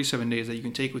these 47 days that you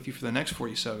can take with you for the next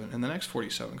 47 and the next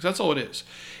 47? Because that's all it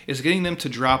is getting them to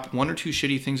drop one or two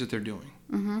shitty things that they're doing.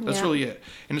 That's really it.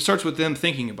 And it starts with them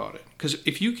thinking about it. Because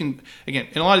if you can, again,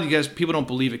 and a lot of you guys, people don't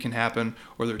believe it can happen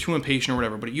or they're too impatient or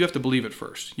whatever, but you have to believe it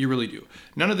first. You really do.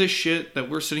 None of this shit that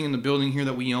we're sitting in the building here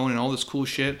that we own and all this cool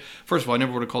shit. First of all, I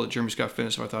never would have called it Jeremy Scott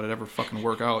Fitness if I thought it'd ever fucking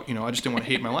work out. I just didn't want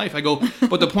to hate my life.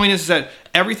 But the point is that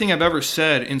everything I've ever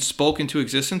said and spoke into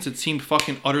existence, it seemed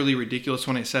fucking utterly ridiculous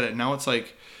when I said it. Now it's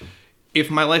like,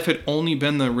 if my life had only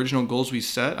been the original goals we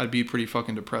set, I'd be pretty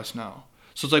fucking depressed now.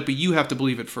 So it's like, but you have to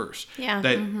believe it first. Yeah.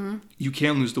 That you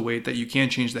can lose the weight, that you can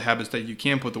change the habits, that you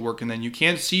can put the work in, then you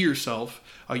can see yourself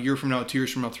a year from now, 2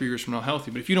 years from now, 3 years from now healthy.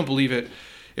 But if you don't believe it,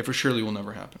 it for surely will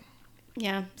never happen.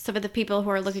 Yeah. So for the people who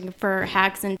are looking for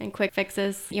hacks and quick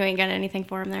fixes, you ain't got anything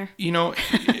for them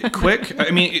there. Quick.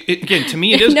 I mean, again, to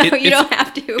me, it is. No, you don't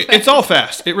have to. It's all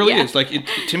fast. It really is. Like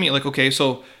to me, like, okay,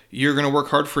 so you're gonna work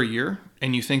hard for a year,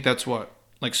 and you think that's what,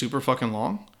 like, super fucking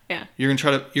long? Yeah. You're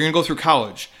gonna go through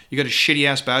college. You got a shitty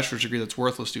ass bachelor's degree that's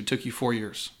worthless, dude. It took you 4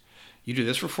 years. You do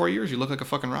this for 4 years, you look like a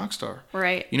fucking rock star.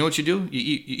 Right. You know what you do?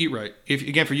 You eat right.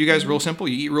 Again, for you guys, real simple.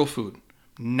 You eat real food.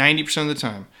 90% of the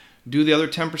time. Do the other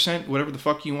 10%, whatever the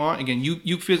fuck you want. Again,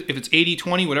 you feel, if it's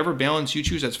 80-20, whatever balance you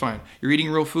choose, that's fine. You're eating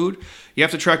real food. You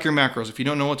have to track your macros. If you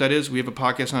don't know what that is, we have a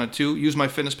podcast on it too. Use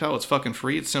MyFitnessPal. It's fucking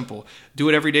free. It's simple. Do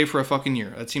it every day for a fucking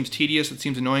year. That seems tedious. It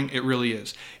seems annoying. It really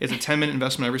is. It's a 10-minute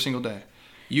investment every single day.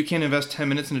 You can't invest 10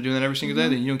 minutes into doing that every single day,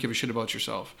 then you don't give a shit about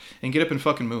yourself. And get up and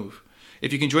fucking move.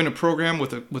 If you can join a program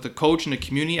with a coach and a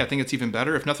community, I think it's even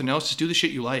better. If nothing else, just do the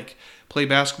shit you like. Play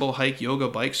basketball, hike, yoga,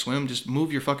 bike, swim. Just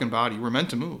move your fucking body. We're meant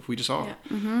to move. We just are.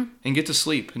 Yeah. And get to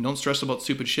sleep. And don't stress about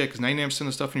stupid shit, because 99% of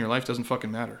the stuff in your life doesn't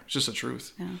fucking matter. It's just the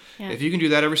truth. Yeah. If you can do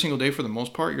that every single day for the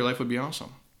most part, your life would be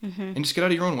awesome. And just get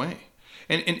out of your own way.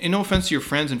 And no offense to your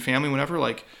friends and family, whenever,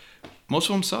 like, most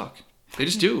of them suck. They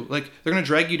just do. Like, they're going to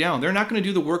drag you down. They're not going to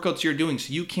do the workouts you're doing,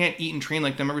 so you can't eat and train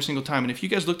like them every single time. And if you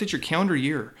guys looked at your calendar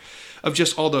year of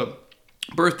just all the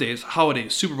birthdays,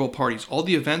 holidays, Super Bowl parties, all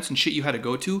the events and shit you had to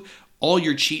go to, all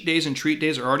your cheat days and treat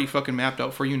days are already fucking mapped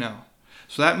out for you now.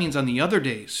 So that means on the other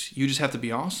days, you just have to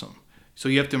be awesome. So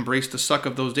you have to embrace the suck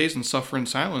of those days and suffer in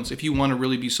silence if you want to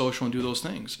really be social and do those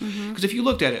things. Because if you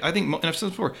looked at it, I think, and I've said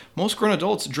this before, most grown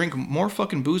adults drink more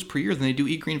fucking booze per year than they do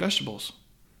eat green vegetables.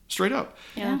 Straight up.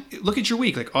 Yeah. Look at your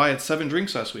week. Like, I had 7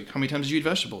 drinks last week. How many times did you eat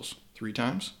vegetables? 3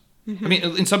 times? I mean,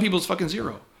 in some people, it's fucking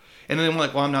 0. And then they're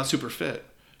like, well, I'm not super fit.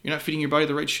 You're not feeding your body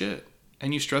the right shit.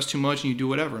 And you stress too much and you do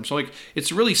whatever. And so, like,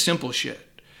 it's really simple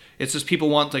shit. It's just people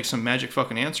want like some magic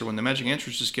fucking answer when the magic answer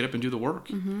is just get up and do the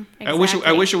work. Exactly.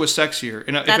 I wish it was sexier.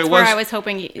 And That's if it where was, I was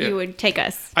hoping you would take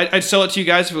us. I'd sell it to you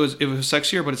guys if it was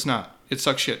sexier, but it's not. It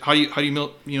sucks shit. How do you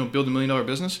build $1 million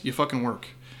business? You fucking work,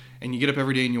 and you get up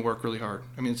every day and you work really hard.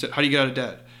 I mean, how do you get out of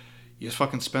debt? You just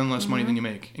fucking spend less money than you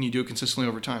make, and you do it consistently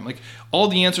over time. Like, all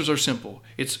the answers are simple.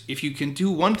 It's if you can do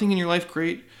one thing in your life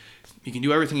great, you can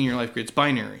do everything in your life great. It's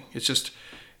binary. It's just,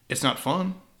 it's not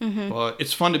fun, but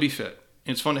it's fun to be fit.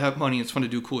 And it's fun to have money. It's fun to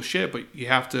do cool shit, but you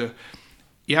have to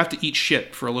eat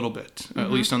shit for a little bit,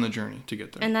 at least on the journey to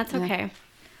get there. And that's okay.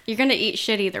 You're going to eat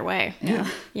shit either way. Yeah.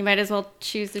 You might as well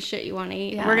choose the shit you want to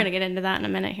eat. Yeah. We're going to get into that in a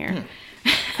minute here.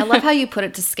 I love how you put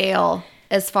it to scale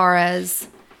as far as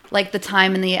like the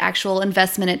time and the actual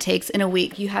investment it takes in a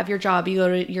week. You have your job, you go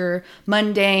to your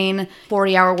mundane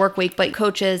 40-hour work week, but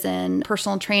coaches and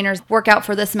personal trainers work out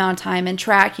for this amount of time and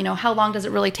track, how long does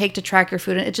it really take to track your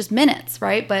food? And it's just minutes,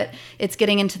 right? But it's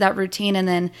getting into that routine and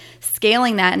then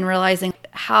scaling that and realizing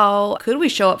how could we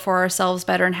show up for ourselves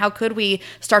better and how could we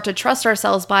start to trust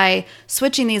ourselves by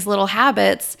switching these little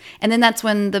habits. And then that's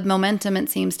when the momentum, it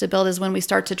seems, to build, is when we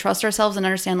start to trust ourselves and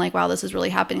understand like, wow, this is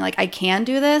really happening. Like, I can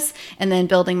do this, and then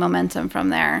building momentum from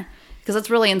there. Because it's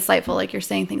really insightful. Like, you're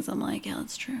saying things, I'm like, yeah,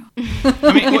 that's true.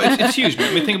 I mean, it's huge.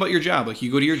 I mean, think about your job. Like,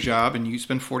 you go to your job and you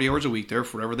spend 40 hours a week there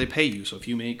for whatever they pay you. So if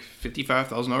you make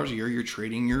 $55,000 a year, you're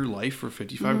trading your life for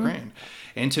 55 grand.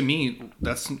 And to me,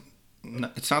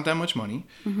 it's not that much money.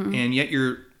 And yet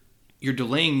you're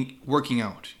delaying working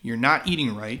out. You're not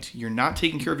eating right. You're not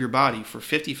taking care of your body for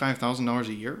 $55,000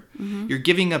 a year. You're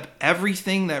giving up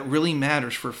everything that really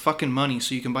matters for fucking money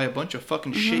so you can buy a bunch of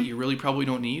fucking shit you really probably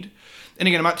don't need. And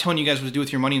again, I'm not telling you guys what to do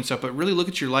with your money and stuff, but really look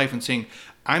at your life and saying,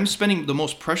 I'm spending the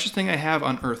most precious thing I have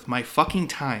on earth, my fucking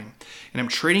time, and I'm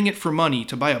trading it for money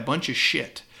to buy a bunch of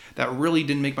shit that really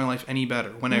didn't make my life any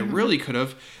better, when I really could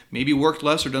have maybe worked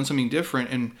less or done something different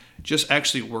and just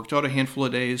actually worked out a handful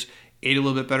of days, ate a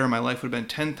little bit better, my life would have been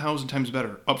 10,000 times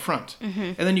better up front.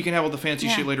 And then you can have all the fancy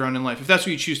shit later on in life, if that's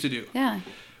what you choose to do. Yeah.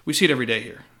 We see it every day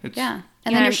here.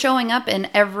 And then you're showing up in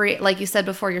every, like you said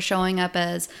before, you're showing up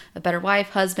as a better wife,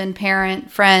 husband,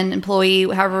 parent, friend, employee,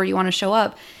 however you want to show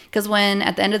up. Because when,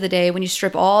 at the end of the day, when you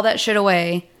strip all that shit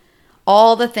away,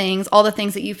 all the things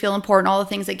that you feel important, all the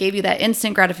things that gave you that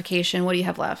instant gratification, what do you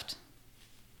have left?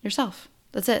 Yourself.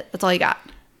 That's it. That's all you got.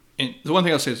 And the one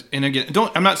thing I'll say is, and again,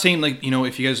 I'm not saying like,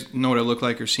 if you guys know what I look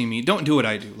like or see me, don't do what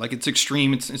I do. Like, it's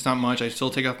extreme. It's not much. I still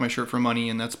take off my shirt for money,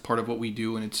 and that's part of what we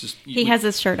do. And it's just, he has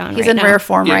his shirt on. He's right in now. rare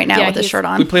form right now with his shirt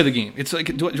on. We play the game. It's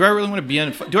like, do I really want to be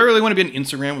on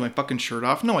Instagram with my fucking shirt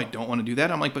off? No, I don't want to do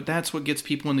that. I'm like, but that's what gets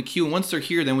people in the queue. And once they're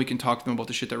here, then we can talk to them about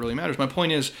the shit that really matters. My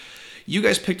point is, you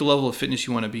guys pick the level of fitness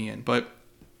you want to be in, but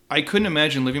I couldn't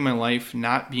imagine living my life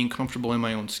not being comfortable in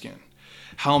my own skin.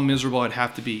 How miserable I'd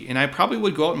have to be. And I probably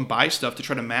would go out and buy stuff to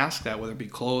try to mask that, whether it be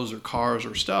clothes or cars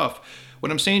or stuff.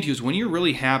 What I'm saying to you is, when you're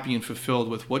really happy and fulfilled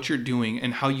with what you're doing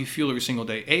and how you feel every single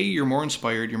day, you're more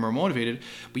inspired, you're more motivated,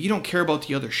 but you don't care about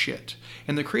the other shit.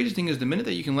 And the crazy thing is, the minute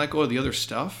that you can let go of the other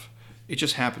stuff, it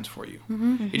just happens for you.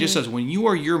 It just says, when you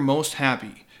are your most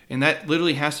happy, and that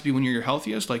literally has to be when you're your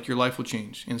healthiest, like, your life will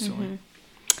change instantly.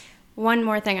 One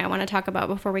more thing I want to talk about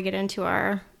before we get into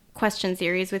our question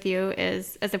series with you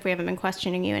is, as if we haven't been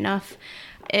questioning you enough,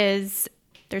 is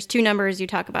there's two numbers you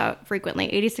talk about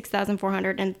frequently,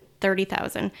 86,400 and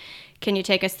 30,000. Can you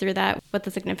take us through that, what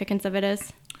the significance of it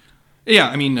is? Yeah,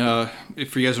 I mean,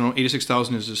 if you guys don't know,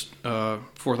 86,000 is just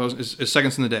 4,000 is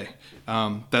seconds in the day.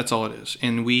 That's all it is.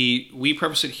 And we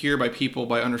preface it here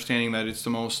by understanding that it's the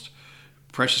most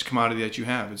precious commodity that you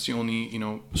have. It's the only,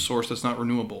 source that's not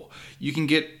renewable. You can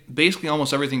get basically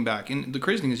almost everything back. And the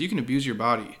crazy thing is, you can abuse your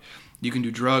body. You can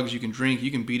do drugs, you can drink, you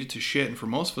can beat it to shit. And for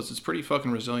most of us, it's pretty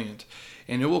fucking resilient.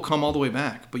 And it will come all the way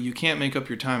back. But you can't make up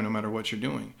your time no matter what you're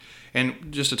doing.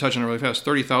 And just to touch on it really fast,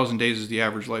 30,000 days is the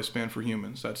average lifespan for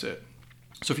humans. That's it.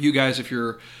 So for you guys, if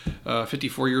you're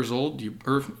 54 years old,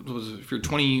 if you're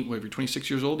 26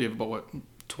 years old, you have about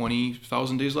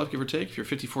 20,000 days left, give or take. If you're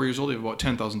 54 years old, you have about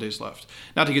 10,000 days left.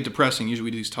 Not to get depressing, usually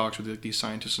we do these talks with these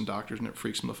scientists and doctors, and it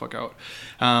freaks them the fuck out.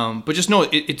 But just know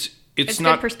it's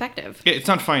not good perspective. It's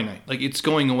not finite. Like, it's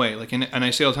going away. Like, and I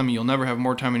say all the time, you'll never have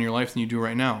more time in your life than you do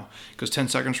right now, because 10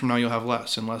 seconds from now you'll have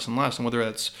less and less and less. And whether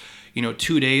that's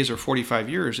 2 days or 45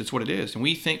 years, it's what it is. And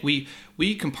we think we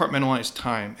compartmentalize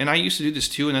time. And I used to do this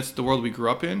too, and that's the world we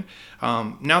grew up in.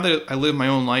 Now that I live my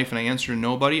own life and I answer to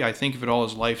nobody, I think of it all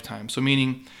as lifetime. So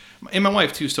meaning, and my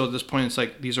wife too, still at this point, it's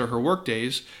like, these are her work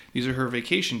days, these are her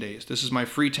vacation days, this is my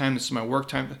free time, this is my work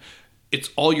time. It's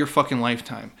all your fucking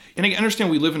lifetime. And I understand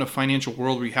we live in a financial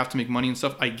world where you have to make money and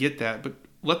stuff. I get that, but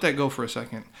let that go for a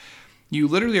second. You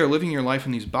literally are living your life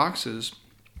in these boxes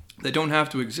that don't have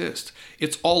to exist.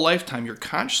 It's all lifetime. You're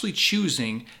consciously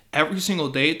choosing every single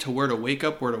day to where to wake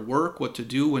up, where to work, what to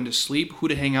do, when to sleep, who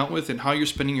to hang out with, and how you're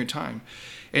spending your time.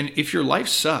 And if your life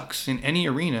sucks in any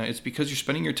arena, it's because you're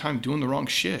spending your time doing the wrong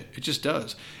shit. It just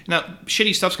does. Now,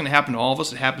 shitty stuff's going to happen to all of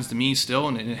us. It happens to me still,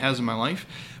 and it has in my life.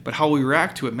 But how we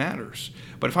react to it matters.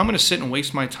 But if I'm going to sit and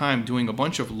waste my time doing a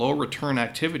bunch of low return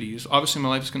activities, obviously my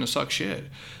life is going to suck shit.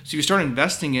 So if you start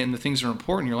investing it in the things that are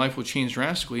important, your life will change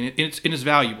drastically, and it's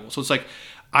valuable. So it's like,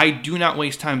 I do not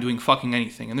waste time doing fucking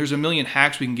anything. And there's a million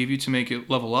hacks we can give you to make it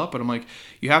level up, but I'm like,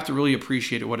 you have to really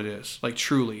appreciate it, what it is. Like,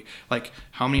 truly. Like,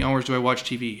 how many hours do I watch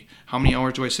TV? How many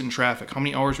hours do I sit in traffic? How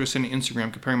many hours do I sit on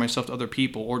Instagram comparing myself to other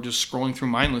people, or just scrolling through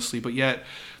mindlessly? But yet,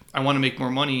 I want to make more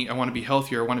money, I want to be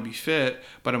healthier, I want to be fit,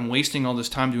 but I'm wasting all this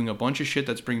time doing a bunch of shit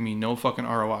that's bringing me no fucking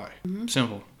ROI.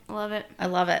 Simple. I love it. I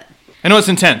love it. I know it's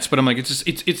intense, but I'm like,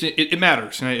 it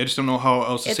matters, and I just don't know how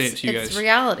else to say it to you guys. It's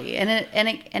reality, and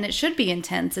it should be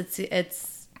intense.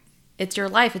 It's your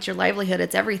life, it's your livelihood,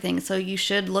 it's everything. So you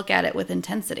should look at it with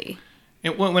intensity.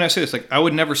 And when I say this, like, I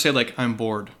would never say like I'm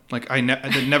bored. Like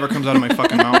that never comes out of my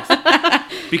fucking mouth.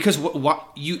 Because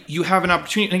you have an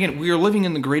opportunity. And again, we are living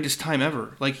in the greatest time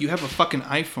ever. Like, you have a fucking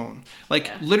iPhone. Like,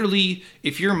 literally,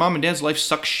 if your mom and dad's life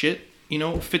sucks shit,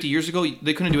 50 years ago,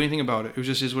 they couldn't do anything about it. It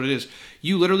just is what it is.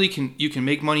 You literally can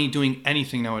make money doing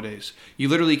anything nowadays. You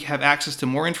literally have access to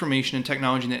more information and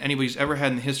technology than anybody's ever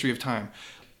had in the history of time.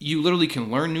 You literally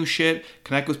can learn new shit,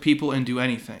 connect with people, and do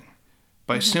anything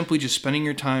by simply just spending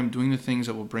your time doing the things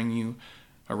that will bring you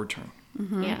a return.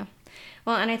 Yeah.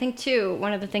 Well, and I think, too,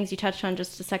 one of the things you touched on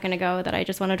just a second ago that I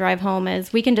just want to drive home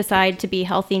is we can decide to be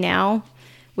healthy now.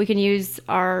 We can use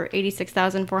our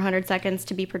 86,400 seconds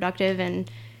to be productive and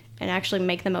actually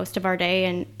make the most of our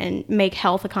day and make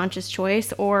health a conscious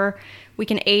choice. Or we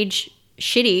can age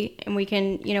shitty and we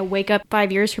can, wake up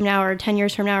 5 years from now or 10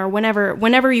 years from now or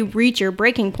whenever you reach your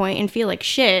breaking point and feel like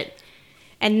shit,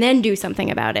 and then do something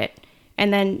about it.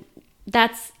 And then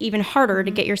that's even harder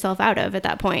to get yourself out of at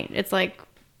that point. It's like...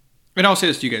 And I'll say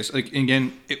this to you guys, like,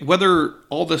 again, whether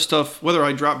all this stuff, whether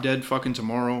I drop dead fucking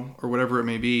tomorrow or whatever it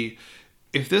may be,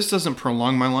 if this doesn't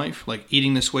prolong my life, like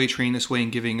eating this way, training this way,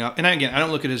 and giving up, and again, I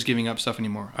don't look at it as giving up stuff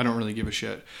anymore. I don't really give a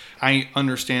shit. I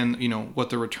understand, what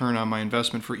the return on my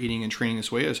investment for eating and training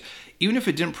this way is. Even if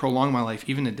it didn't prolong my life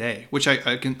even a day, which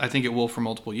I think it will for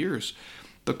multiple years,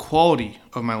 the quality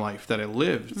of my life that I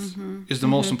lived is the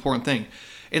most important thing.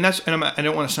 And I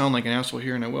don't want to sound like an asshole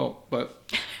here, and I will, but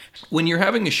when you're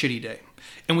having a shitty day,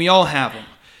 and we all have them,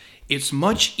 it's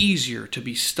much easier to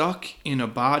be stuck in a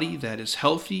body that is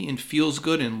healthy and feels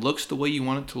good and looks the way you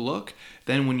want it to look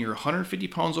than when you're 150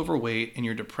 pounds overweight and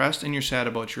you're depressed and you're sad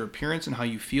about your appearance and how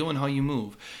you feel and how you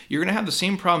move. You're going to have the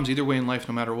same problems either way in life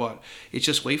no matter what. It's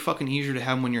just way fucking easier to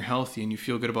have them when you're healthy and you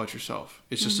feel good about yourself.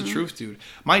 It's just the truth, dude.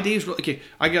 My days, okay,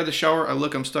 I get out of the shower,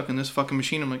 I'm stuck in this fucking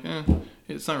machine. I'm like,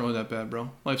 it's not really that bad,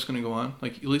 bro. Life's going to go on.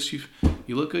 Like, at least you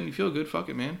look good and you feel good. Fuck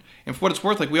it, man. And for what it's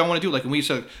worth, like, we all want to do, like, and we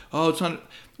said,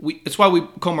 it's why we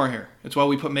comb our hair. It's why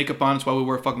we put makeup on. It's why we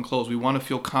wear fucking clothes. We want to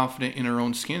feel confident in our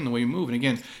own skin and the way we move. And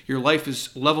again, your life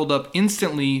is leveled up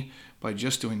instantly by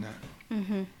just doing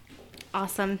that.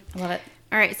 Awesome. I love it.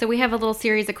 All right, so we have a little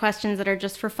series of questions that are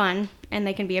just for fun, and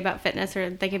they can be about fitness or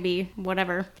they could be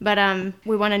whatever. But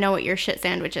we want to know what your shit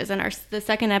sandwich is. And the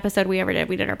second episode we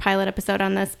did our pilot episode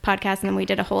on this podcast, and then we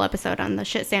did a whole episode on the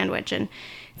shit sandwich. And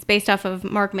it's based off of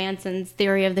Mark Manson's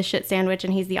theory of the shit sandwich,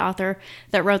 and he's the author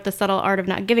that wrote The Subtle Art of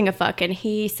Not Giving a Fuck. And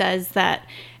he says that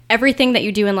everything that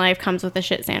you do in life comes with a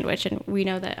shit sandwich. And we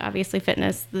know that obviously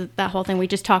fitness, that whole thing, we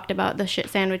just talked about the shit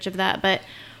sandwich of that. But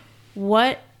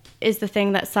what is the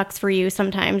thing that sucks for you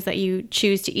sometimes that you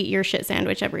choose to eat your shit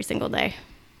sandwich every single day?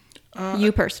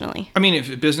 You personally. I mean,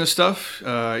 if business stuff,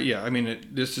 yeah. I mean,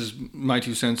 this is my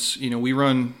 2 cents. We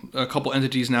run a couple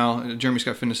entities now. Jeremy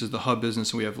Scott Fitness is the hub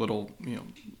business, and we have little,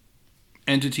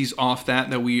 entities off that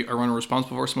we are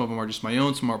responsible for. Some of them are just my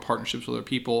own. Some are partnerships with other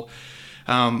people.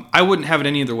 I wouldn't have it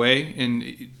any other way.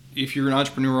 And if you're an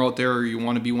entrepreneur out there or you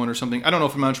want to be one or something, I don't know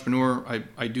if I'm an entrepreneur.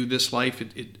 I do this life.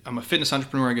 I'm a fitness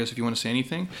entrepreneur, I guess, if you want to say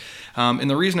anything. And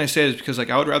the reason I say it is because, like,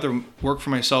 I would rather work for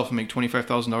myself and make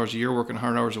 $25,000 a year working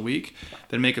 100 hours a week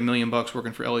than make $1 million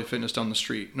working for LA Fitness down the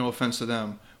street. No offense to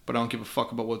them, but I don't give a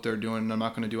fuck about what they're doing, and I'm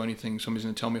not going to do anything somebody's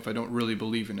going to tell me if I don't really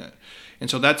believe in it. And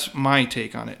so that's my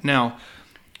take on it. Now,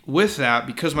 with that,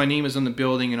 because my name is in the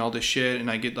building and all this shit,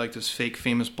 and I get like this fake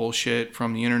famous bullshit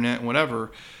from the internet and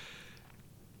whatever,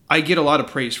 I get a lot of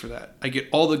praise for that. I get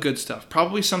all the good stuff,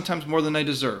 probably sometimes more than I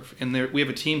deserve. And we have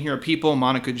a team here of people,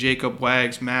 Monica, Jacob,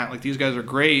 Wags, Matt, like, these guys are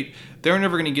great. They're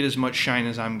never going to get as much shine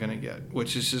as I'm going to get,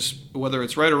 which is just, whether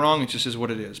it's right or wrong, it just is what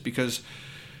it is. Because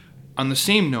On the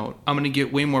same note, I'm going to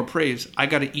get way more praise. I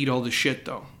got to eat all the shit,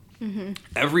 though.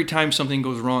 Every time something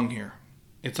goes wrong here,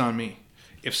 it's on me.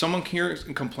 If someone hears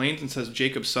and complains and says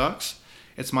Jacob sucks,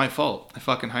 it's my fault. I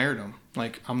fucking hired him.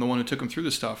 Like, I'm the one who took him through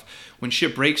this stuff. When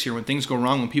shit breaks here, when things go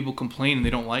wrong, when people complain and they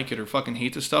don't like it or fucking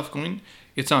hate the stuff going,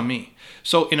 it's on me.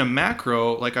 So in a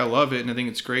macro, like, I love it and I think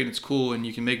it's great and it's cool and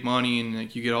you can make money and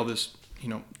like you get all this, you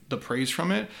know, the praise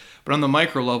from it. But on the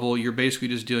micro level, you're basically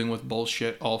just dealing with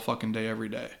bullshit all fucking day, every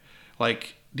day.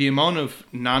 Like, the amount of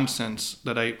nonsense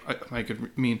that I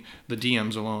mean, the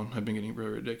DMs alone have been getting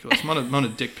really ridiculous. The amount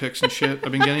of dick pics and shit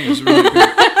I've been getting is really good.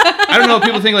 I don't know if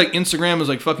people think like Instagram is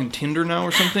like fucking Tinder now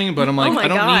or something, but I'm like, I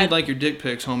don't need like your dick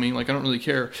pics, homie. Like, I don't really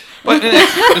care. But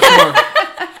it's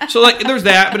more. So like, there's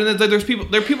that, but then there's people.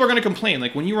 There are people are going to complain.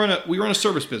 Like when we run a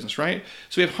service business, right?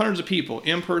 So we have hundreds of people,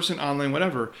 in person, online,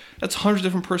 whatever. That's hundreds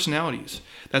of different personalities.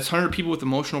 That's 100 people with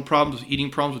emotional problems, with eating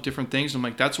problems, with different things. I'm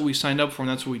like, that's what we signed up for,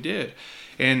 and that's what we did.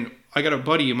 And I got a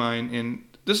buddy of mine, and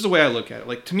this is the way I look at it.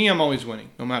 Like, to me, I'm always winning,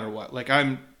 no matter what. Like,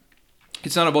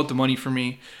 it's not about the money for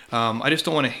me. I just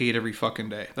don't want to hate every fucking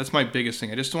day. That's my biggest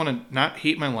thing. I just want to not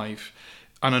hate my life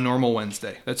on a normal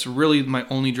Wednesday. That's really my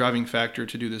only driving factor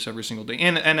to do this every single day.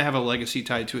 And I have a legacy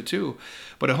tied to it, too.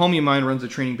 But a homie of mine runs a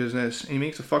training business, and he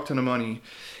makes a fuck ton of money.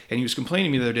 And he was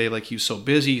complaining to me the other day, like, he's so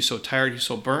busy, he's so tired, he's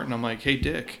so burnt. And I'm like, hey,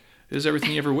 Dick, this is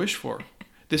everything you ever wished for.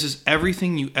 This is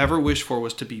everything you ever wished for,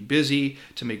 was to be busy,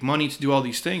 to make money, to do all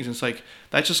these things. And it's like,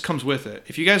 that just comes with it.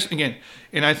 If you guys, again,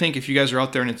 and I think if you guys are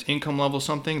out there and it's income level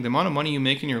something, the amount of money you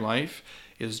make in your life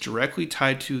is directly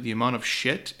tied to the amount of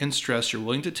shit and stress you're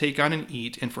willing to take on and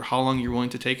eat, and for how long you're willing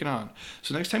to take it on.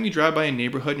 So next time you drive by a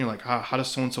neighborhood and you're like, how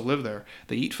does so-and-so live there?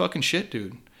 They eat fucking shit,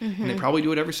 dude. And they probably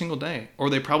do it every single day. Or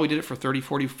they probably did it for 30,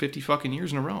 40, 50 fucking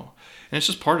years in a row. And it's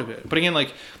just part of it. But again,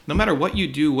 like, no matter what you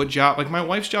do, what job, like my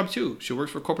wife's job too. She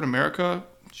works for corporate America.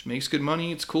 She makes good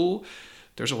money. It's cool.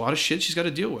 There's a lot of shit she's got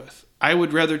to deal with. I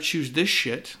would rather choose this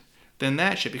shit than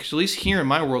that shit, because at least here in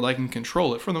my world, I can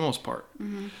control it for the most part.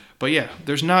 But yeah,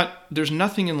 there's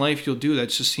nothing in life you'll do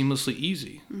that's just seamlessly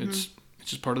easy. It's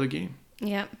just part of the game.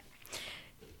 Yep.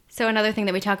 So another thing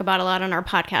that we talk about a lot on our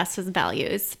podcast is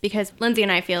values, because Lindsay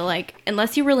and I feel like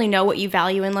unless you really know what you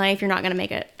value in life, you're not going to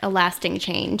make a lasting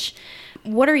change.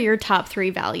 What are your top 3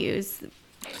 values?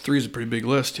 3 is a pretty big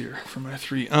list here for my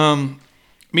 3.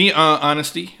 Me,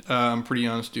 honesty. I'm a pretty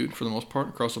honest dude for the most part,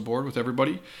 across the board with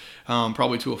everybody,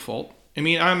 probably to a fault. I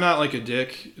mean, I'm not like a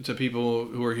dick to people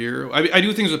who are here. I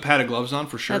do things with padded gloves on,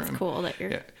 for sure. That's cool that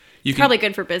you're... Yeah. It's probably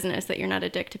good for business that you're not a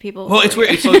dick to people. Well, it's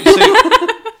weird.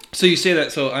 So you say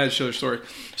that, so I had to show her story.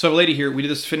 So I have a lady here. We did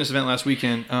this fitness event last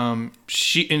weekend.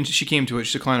 She came to it.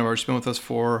 She's a client of ours. She's been with us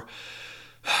for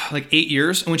like 8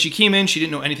 years. And when she came in, she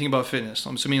didn't know anything about fitness.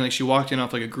 I'm assuming like she walked in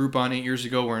off like a Groupon 8 years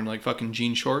ago wearing like fucking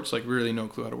jean shorts, like really no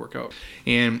clue how to work out.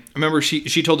 And I remember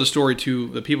she told the story to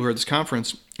the people who were at this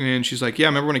conference. And she's like, yeah, I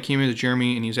remember when I came into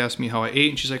Jeremy and he was asking me how I ate.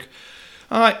 And she's like,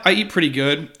 I eat pretty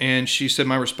good. And she said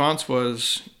my response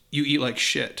was, you eat like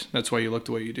shit. That's why you look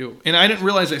the way you do. And I didn't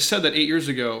realize I said that 8 years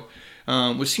ago,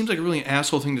 which seems like a really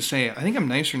asshole thing to say. I think I'm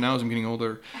nicer now as I'm getting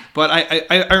older. But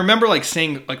I remember like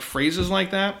saying like phrases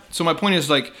like that. So my point is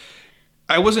like,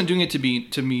 I wasn't doing it to be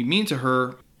mean to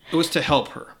her. It was to help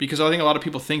her. Because I think a lot of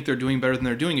people think they're doing better than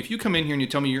they're doing. If you come in here and you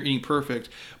tell me you're eating perfect,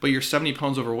 but you're 70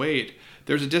 pounds overweight,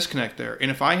 there's a disconnect there. And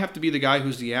if I have to be the guy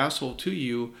who's the asshole to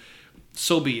you,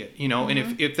 so be it, you know.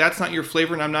 And if that's not your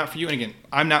flavor and I'm not for you, and again,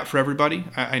 I'm not for everybody,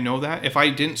 I know that. If I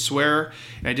didn't swear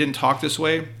and I didn't talk this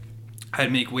way, I'd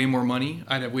make way more money,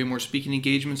 I'd have way more speaking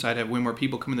engagements, I'd have way more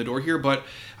people come in the door here, but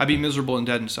I'd be miserable and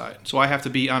dead inside. So I have to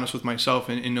be honest with myself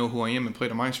and know who I am and play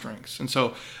to my strengths. And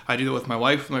so I do that with my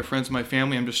wife, with my friends, my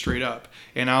family. I'm just straight up.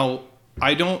 And I'm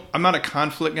not a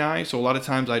conflict guy, so a lot of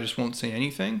times I just won't say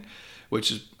anything,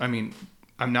 which is, I mean,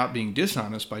 I'm not being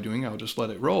dishonest by doing it. I'll just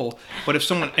let it roll. But if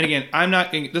someone, and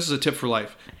again, this is a tip for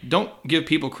life. Don't give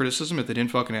people criticism if they didn't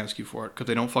fucking ask you for it, because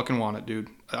they don't fucking want it, dude.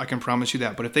 I can promise you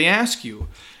that. But if they ask you,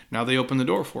 now they open the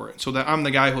door for it. So that I'm the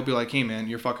guy who'll be like, hey man,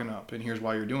 you're fucking up and here's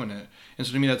why you're doing it. And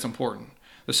so to me, that's important.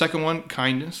 The second one,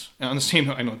 kindness. And on the same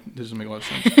note, I know this doesn't make a lot of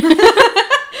sense.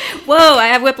 Whoa, I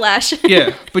have whiplash.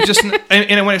 Yeah, but just,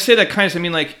 and when I say that kindness, I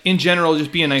mean like in general,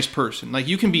 just be a nice person. Like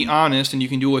you can be honest and you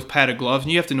can do it with padded gloves,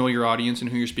 and you have to know your audience and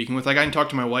who you're speaking with. Like I can talk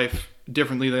to my wife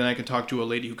differently than I can talk to a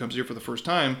lady who comes here for the first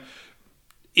time.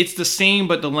 It's the same,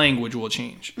 but the language will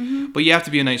change. But you have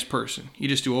to be a nice person. You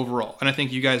just do overall. And I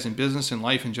think you guys in business and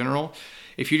life in general,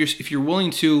 if you're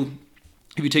willing to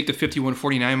if you take the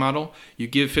 51-49 model, you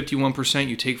give 51%,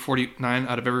 you take 49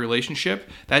 out of every relationship.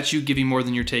 That's you giving more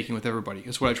than you're taking with everybody.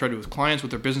 That's what I try to do with clients,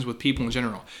 with their business, with people in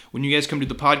general. When you guys come to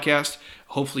the podcast,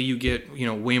 hopefully you get,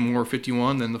 way more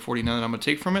 51 than the 49 that I'm going to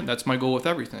take from it. That's my goal with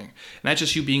everything. And that's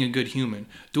just you being a good human,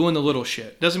 doing the little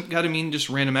shit. Doesn't got to mean just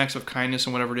random acts of kindness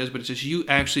and whatever it is, but it's just you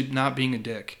actually not being a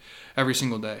dick every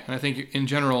single day. And I think in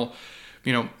general,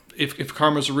 if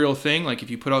karma's a real thing, like if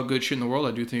you put out good shit in the world,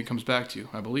 I do think it comes back to you.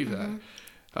 I believe that.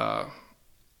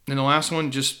 And the last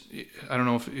one, just I don't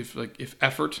know if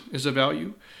effort is a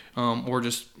value, or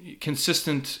just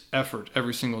consistent effort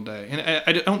every single day. And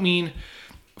I don't mean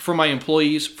for my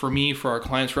employees, for me, for our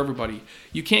clients, for everybody.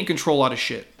 You can't control a lot of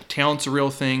shit. Talent's a real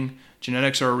thing.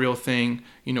 Genetics are a real thing.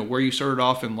 Where you started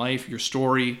off in life, your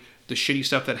story, the shitty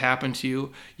stuff that happened to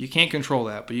you. You can't control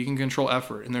that, but you can control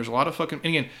effort. And there's a lot of and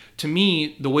again, to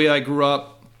me, the way I grew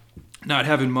up, not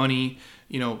having money,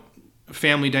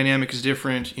 family dynamic is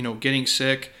different, getting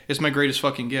sick is my greatest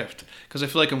fucking gift because I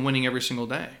feel like I'm winning every single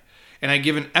day. And I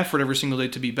give an effort every single day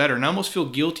to be better. And I almost feel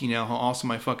guilty now how awesome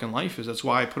my fucking life is. That's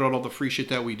why I put out all the free shit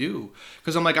that we do.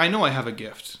 Because I'm like, I know I have a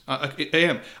gift. I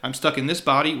am. I'm stuck in this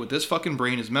body with this fucking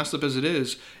brain, as messed up as it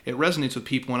is. It resonates with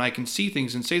people and I can see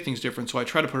things and say things different. So I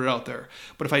try to put it out there.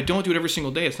 But if I don't do it every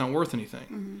single day, it's not worth anything.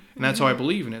 Mm-hmm. And that's how I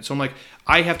believe in it. So I'm like,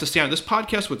 I have to stay on. This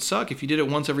podcast would suck if you did it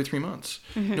once every 3 months.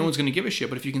 Mm-hmm. No one's going to give a shit.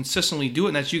 But if you consistently do it,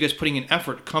 and that's you guys putting in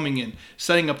effort, coming in,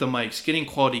 setting up the mics, getting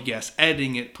quality guests,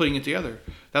 editing it, putting it together.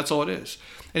 That's all it is.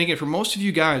 And again, for most of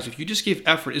you guys, if you just gave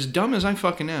effort, as dumb as I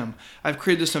fucking am, I've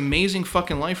created this amazing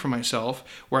fucking life for myself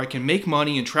where I can make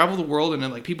money and travel the world and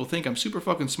then like people think I'm super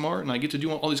fucking smart and I get to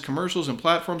do all these commercials and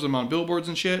platforms. I'm on billboards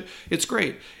and shit. It's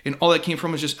great. And all that came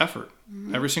from is just effort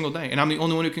every single day. And I'm the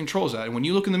only one who controls that. And when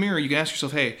you look in the mirror, you can ask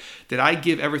yourself, hey, did I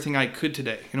give everything I could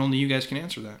today? And only you guys can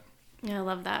answer that. Yeah, I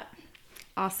love that.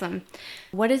 Awesome.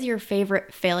 What is your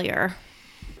favorite failure?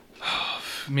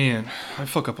 Man, I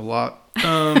fuck up a lot.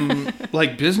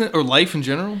 Like business or life in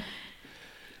general.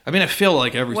 I mean, I fail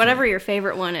like everything. Whatever your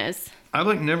favorite one is. I've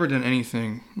like never done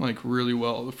anything like really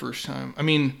well the first time. I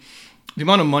mean, the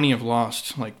amount of money I've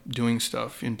lost like doing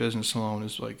stuff in business alone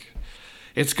is like,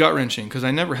 it's gut wrenching because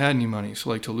I never had any money. So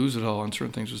like to lose it all on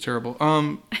certain things was terrible.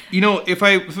 If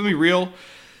I'm be real,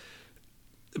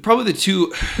 probably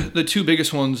the two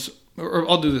biggest ones, or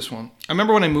I'll do this one. I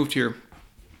remember when I moved here.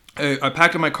 I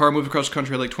packed up my car, moved across the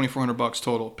country, had like $2,400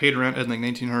 total. Paid rent at like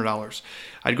 $1,900.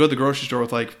 I'd go to the grocery store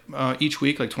with like each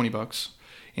week like $20,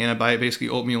 and I'd buy basically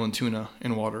oatmeal and tuna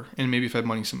and water, and maybe if I had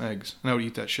money, some eggs. And I would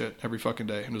eat that shit every fucking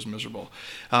day. It was miserable.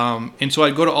 And so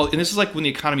I'd go to and this is like when the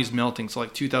economy's melting, so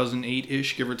like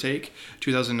 2008-ish, give or take,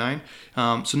 2009.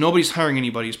 So nobody's hiring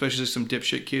anybody, especially some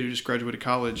dipshit kid who just graduated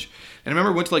college. And I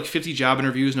remember I went to like 50 job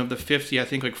interviews, and of the 50, I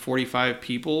think like 45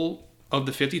 people of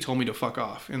the 50 told me to fuck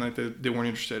off and like they weren't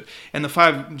interested. And the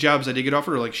 5 jobs I did get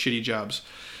offered are like shitty jobs.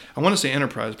 I want to say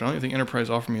Enterprise, but I don't even think Enterprise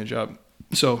offered me a job.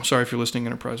 So sorry if you're listening,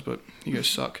 Enterprise, but you guys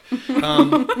suck. But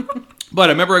I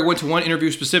remember I went to one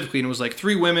interview specifically and it was like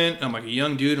 3 women. And I'm like a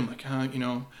young dude. I'm like,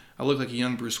 I look like a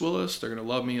young Bruce Willis. They're going to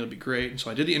love me. It'll be great. And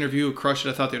so I did the interview, crushed it.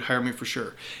 I thought they'd hire me for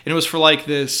sure. And it was for like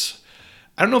this,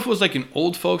 I don't know if it was like an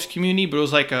old folks community, but it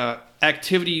was like a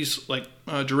activities like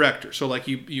director. So like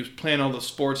you plan all the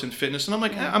sports and fitness. And I'm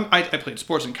like, I played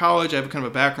sports in college. I have kind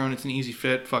of a background. It's an easy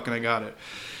fit. Fucking I got it.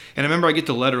 And I remember I get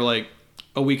the letter like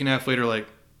a week and a half later, like,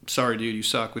 sorry, dude, you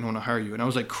suck. We don't want to hire you. And I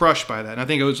was like crushed by that. And I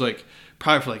think it was like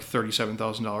probably for like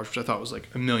 $37,000, which I thought was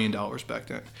like $1 million back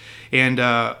then. And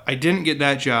I didn't get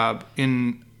that job.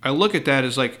 And I look at that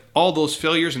as like all those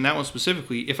failures and that one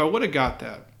specifically. If I would have got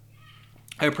that,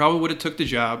 I probably would have took the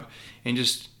job and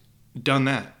just done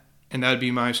that. And that would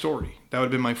be my story. That would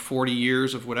have been my 40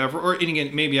 years of whatever. Or and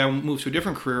again, maybe I moved to a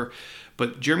different career.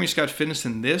 But Jeremy Scott Fitness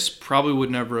and this probably would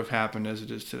never have happened as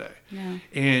it is today. Yeah.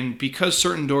 And because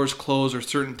certain doors close or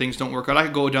certain things don't work out, I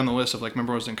could go down the list of like,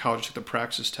 remember I was in college, took the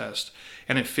praxis test,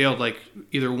 and it failed like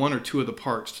either 1 or 2 of the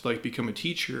parts to like become a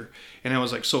teacher. And I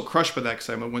was like so crushed by that because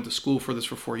I went to school for this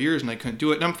for 4 years and I couldn't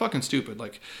do it. And I'm fucking stupid.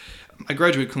 Like I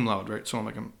graduated cum laude, right? So I'm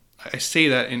like, I say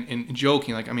that in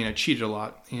joking. Like, I mean, I cheated a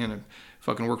lot and I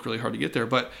fucking worked really hard to get there.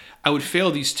 But I would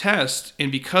fail these tests.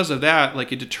 And because of that,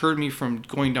 like it deterred me from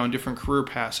going down different career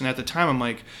paths. And at the time, I'm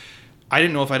like, I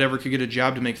didn't know if I'd ever could get a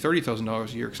job to make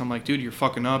 $30,000 a year. Because I'm like, dude, you're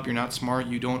fucking up. You're not smart.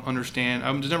 You don't understand.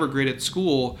 I was never great at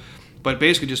school. But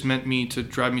basically just meant me to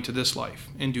drive me to this life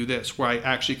and do this where I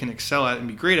actually can excel at and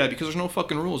be great at because there's no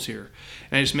fucking rules here.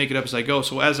 And I just make it up as I go.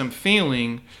 So as I'm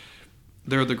failing,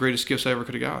 they're the greatest gifts I ever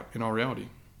could have got in all reality.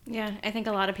 Yeah, I think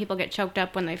a lot of people get choked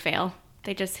up when they fail.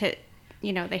 They just hit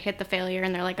the failure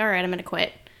and they're like, all right, I'm going to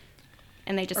quit.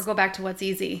 And they just... Or go back to what's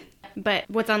easy. But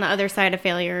what's on the other side of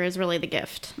failure is really the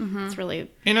gift. It's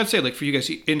really... And I'd say, like, for you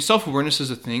guys, and self-awareness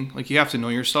is a thing. Like, you have to know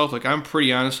yourself. Like, I'm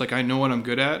pretty honest. Like, I know what I'm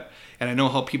good at, and I know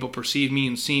how people perceive me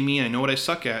and see me, and I know what I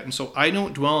suck at. And so I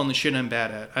don't dwell on the shit I'm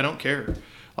bad at. I don't care.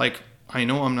 Like, I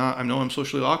know I'm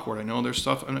socially awkward. I know there's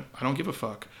stuff, and I don't give a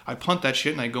fuck. I punt that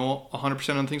shit, and I go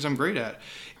 100% on things I'm great at.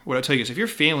 What I tell you is, if you're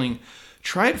failing,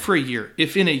 try it for a year.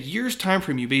 If in a year's time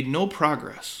frame you made no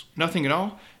progress, nothing at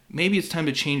all, maybe it's time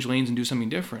to change lanes and do something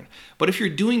different. But if you're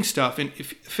doing stuff, and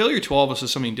if failure to all of us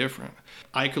is something different,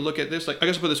 I could look at this, like, I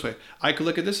guess I'll put it this way. I could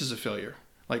look at this as a failure.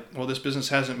 Like, well, this business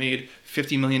hasn't made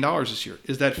 $50 million this year.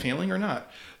 Is that failing or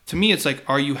not? To me, it's like,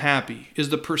 are you happy? Is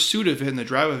the pursuit of it and the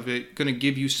drive of it going to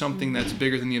give you something that's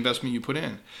bigger than the investment you put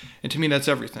in? And to me, that's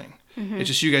everything. It's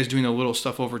just you guys doing the little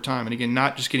stuff over time. And again,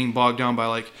 not just getting bogged down by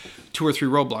like 2 or 3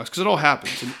 roadblocks, because it all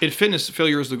happens. And in fitness,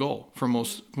 failure is the goal for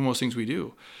most things we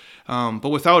do. But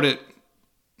without it,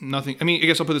 nothing. I mean, I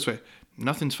guess I'll put it this way.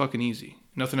 Nothing's fucking easy.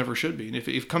 Nothing ever should be. And if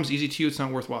it comes easy to you, it's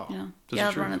not worthwhile. Yeah,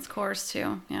 it'll run its course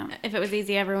too. Yeah. If it was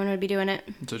easy, everyone would be doing it.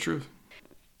 It's the truth.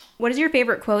 What is your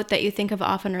favorite quote that you think of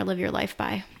often or live your life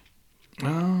by?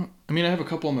 I mean, I have a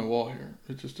couple on my wall here.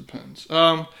 It just depends.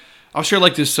 I'll share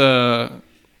like this. I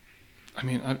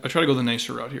try to go the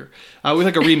nicer route here. We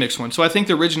like a remix one. So I think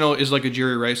the original is like a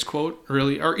Jerry Rice quote,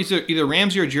 really, or either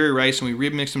Ramsey or Jerry Rice, and we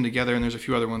remix them together. And there's a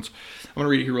few other ones. I'm gonna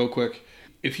read it here real quick.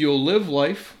 If you'll live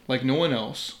life like no one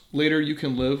else, later you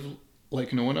can live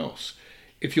like no one else.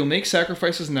 If you'll make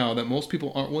sacrifices now that most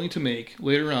people aren't willing to make,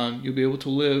 later on you'll be able to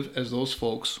live as those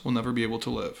folks will never be able to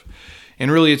live.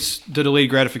 And really, it's the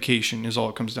delayed gratification is all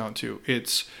it comes down to.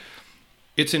 It's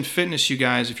in fitness, you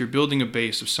guys. If you're building a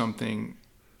base of something,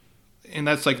 and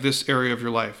that's like this area of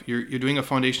your life, you're doing a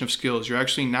foundation of skills. You're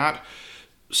actually not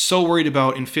so worried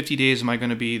about in 50 days am I going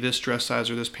to be this dress size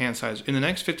or this pant size. In the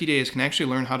next 50 days, can I actually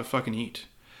learn how to fucking eat?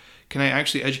 Can I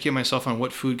actually educate myself on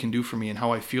what food can do for me and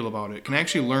how I feel about it? Can I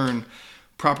actually learn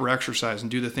proper exercise and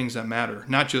do the things that matter,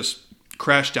 not just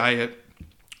crash diet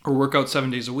or work out 7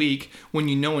 days a week when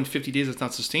you know in 50 days it's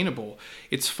not sustainable.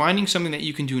 It's finding something that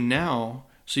you can do now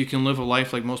so you can live a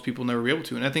life like most people never be able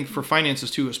to. And I think for finances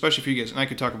too, especially for you guys, and I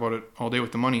could talk about it all day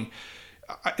with the money,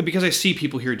 because I see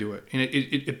people here do it, and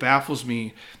it baffles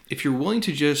me. If you're willing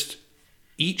to just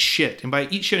eat shit, and by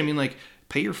eat shit I mean like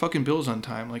pay your fucking bills on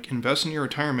time, like invest in your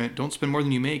retirement, don't spend more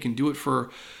than you make, and do it for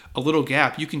a little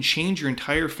gap, you can change your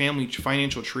entire family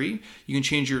financial tree. You can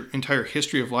change your entire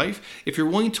history of life. If you're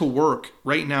willing to work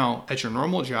right now at your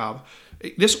normal job,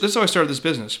 this is how I started this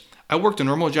business. I worked a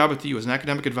normal job at the U as an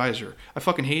academic advisor. I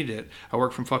fucking hated it. I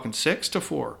worked from fucking 6 to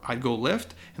 4. I'd go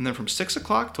lift, and then from 6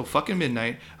 o'clock till fucking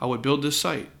midnight, I would build this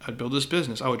site. I'd build this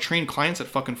business. I would train clients at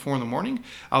fucking 4 in the morning.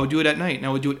 I would do it at night, and I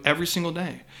would do it every single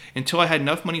day until I had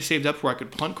enough money saved up where I could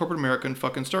punt corporate America and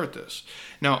fucking start this.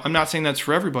 Now, I'm not saying that's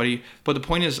for everybody, but the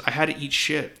point is I had to eat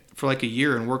shit for like a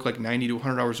year and work like 90 to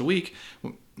 100 hours a week.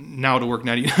 Now to work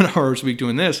 90 hours a week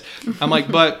doing this, I'm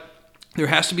like, but there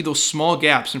has to be those small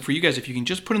gaps. And for you guys, if you can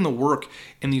just put in the work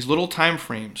in these little time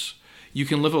frames, you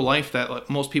can live a life that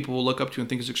most people will look up to and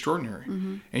think is extraordinary.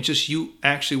 And it's just you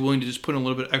actually willing to just put in a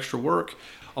little bit extra work.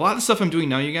 A lot of the stuff I'm doing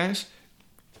now, you guys,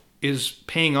 is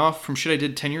paying off from shit I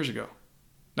did 10 years ago.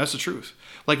 That's the truth.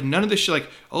 Like none of this shit like,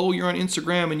 oh, you're on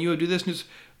Instagram and you do this and this.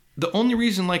 The only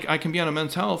reason like I can be on a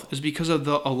Men's Health is because of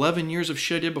the 11 years of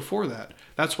shit I did before that.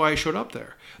 That's why I showed up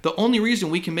there. The only reason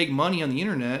we can make money on the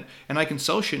internet and I can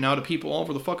sell shit now to people all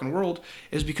over the fucking world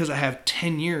is because I have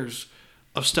 10 years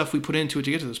of stuff we put into it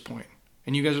to get to this point.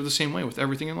 And you guys are the same way with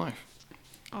everything in life.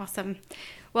 Awesome.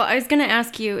 Well, I was going to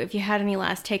ask you if you had any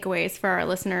last takeaways for our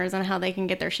listeners on how they can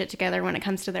get their shit together when it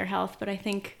comes to their health, but I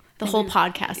think the whole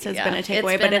podcast has been a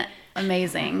takeaway. It's been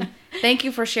amazing. Thank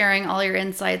you for sharing all your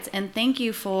insights, and thank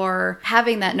you for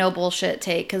having that no bullshit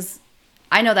take, because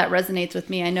I know that resonates with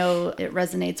me. I know it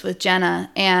resonates with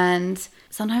Jenna, and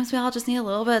sometimes we all just need a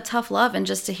little bit of tough love and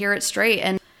just to hear it straight.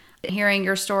 And hearing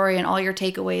your story and all your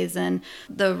takeaways and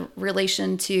the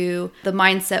relation to the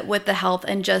mindset with the health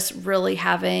and just really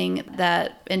having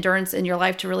that endurance in your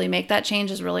life to really make that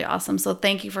change is really awesome. So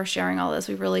thank you for sharing all this.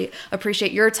 We really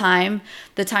appreciate your time,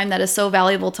 the time that is so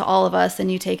valuable to all of us,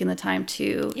 and you taking the time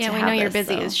to we know you're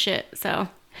busy as shit, so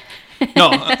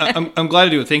No, I'm glad to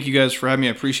do it. Thank you guys for having me.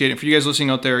 I appreciate it. For you guys listening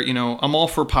out there, I'm all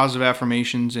for positive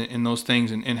affirmations and those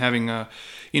things and having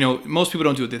most people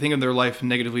don't do it. They think of their life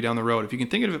negatively down the road. If you can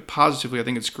think of it positively, I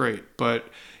think it's great. But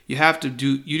you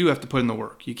do have to put in the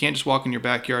work. You can't just walk in your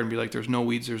backyard and be like, there's no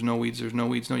weeds, there's no weeds, there's no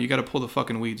weeds. No, you got to pull the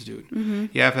fucking weeds, dude. Mm-hmm.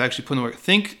 You have to actually put in the work.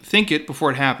 Think it before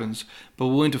it happens, but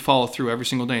willing to follow through every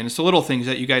single day. And it's the little things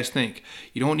that you guys think.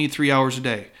 You don't need 3 hours a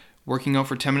day. Working out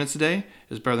for 10 minutes a day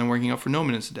is better than working out for no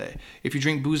minutes a day. If you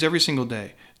drink booze every single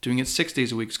day, doing it 6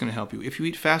 days a week is going to help you. If you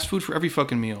eat fast food for every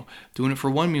fucking meal, doing it for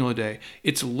 1 meal a day,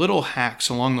 it's little hacks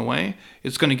along the way.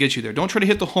 It's going to get you there. Don't try to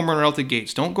hit the home run right out the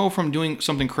gates. Don't go from doing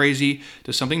something crazy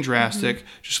to something drastic.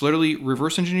 Just literally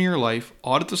reverse engineer your life,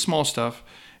 audit the small stuff,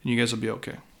 and you guys will be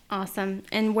okay. Awesome.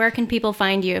 And where can people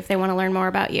find you if they want to learn more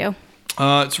about you?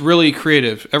 It's really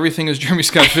creative. Everything is Jeremy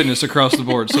Scott Fitness across the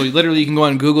board. So literally you can go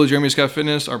on Google Jeremy Scott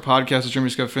Fitness. Our podcast is Jeremy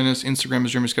Scott Fitness. Instagram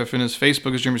is Jeremy Scott Fitness.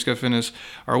 Facebook is Jeremy Scott Fitness.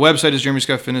 Our website is Jeremy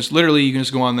Scott Fitness. Literally you can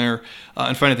just go on there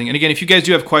and find anything. And again, if you guys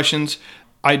do have questions,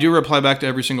 I do reply back to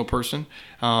every single person.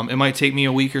 It might take me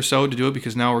a week or so to do it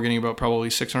because now we're getting about probably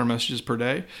 600 messages per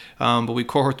day. But we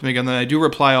cohort them again. Then I do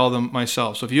reply all of them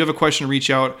myself. So if you have a question, reach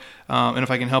out. And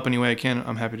if I can help any way I can,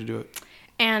 I'm happy to do it.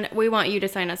 And we want you to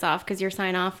sign us off because your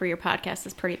sign off for your podcast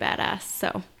is pretty badass.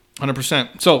 So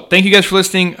 100%. So thank you guys for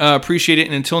listening. Appreciate it.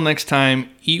 And until next time,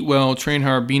 eat well, train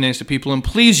hard, be nice to people, and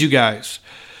please, you guys,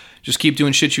 just keep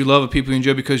doing shit you love with people you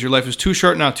enjoy because your life is too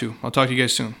short not to. I'll talk to you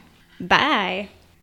guys soon. bye.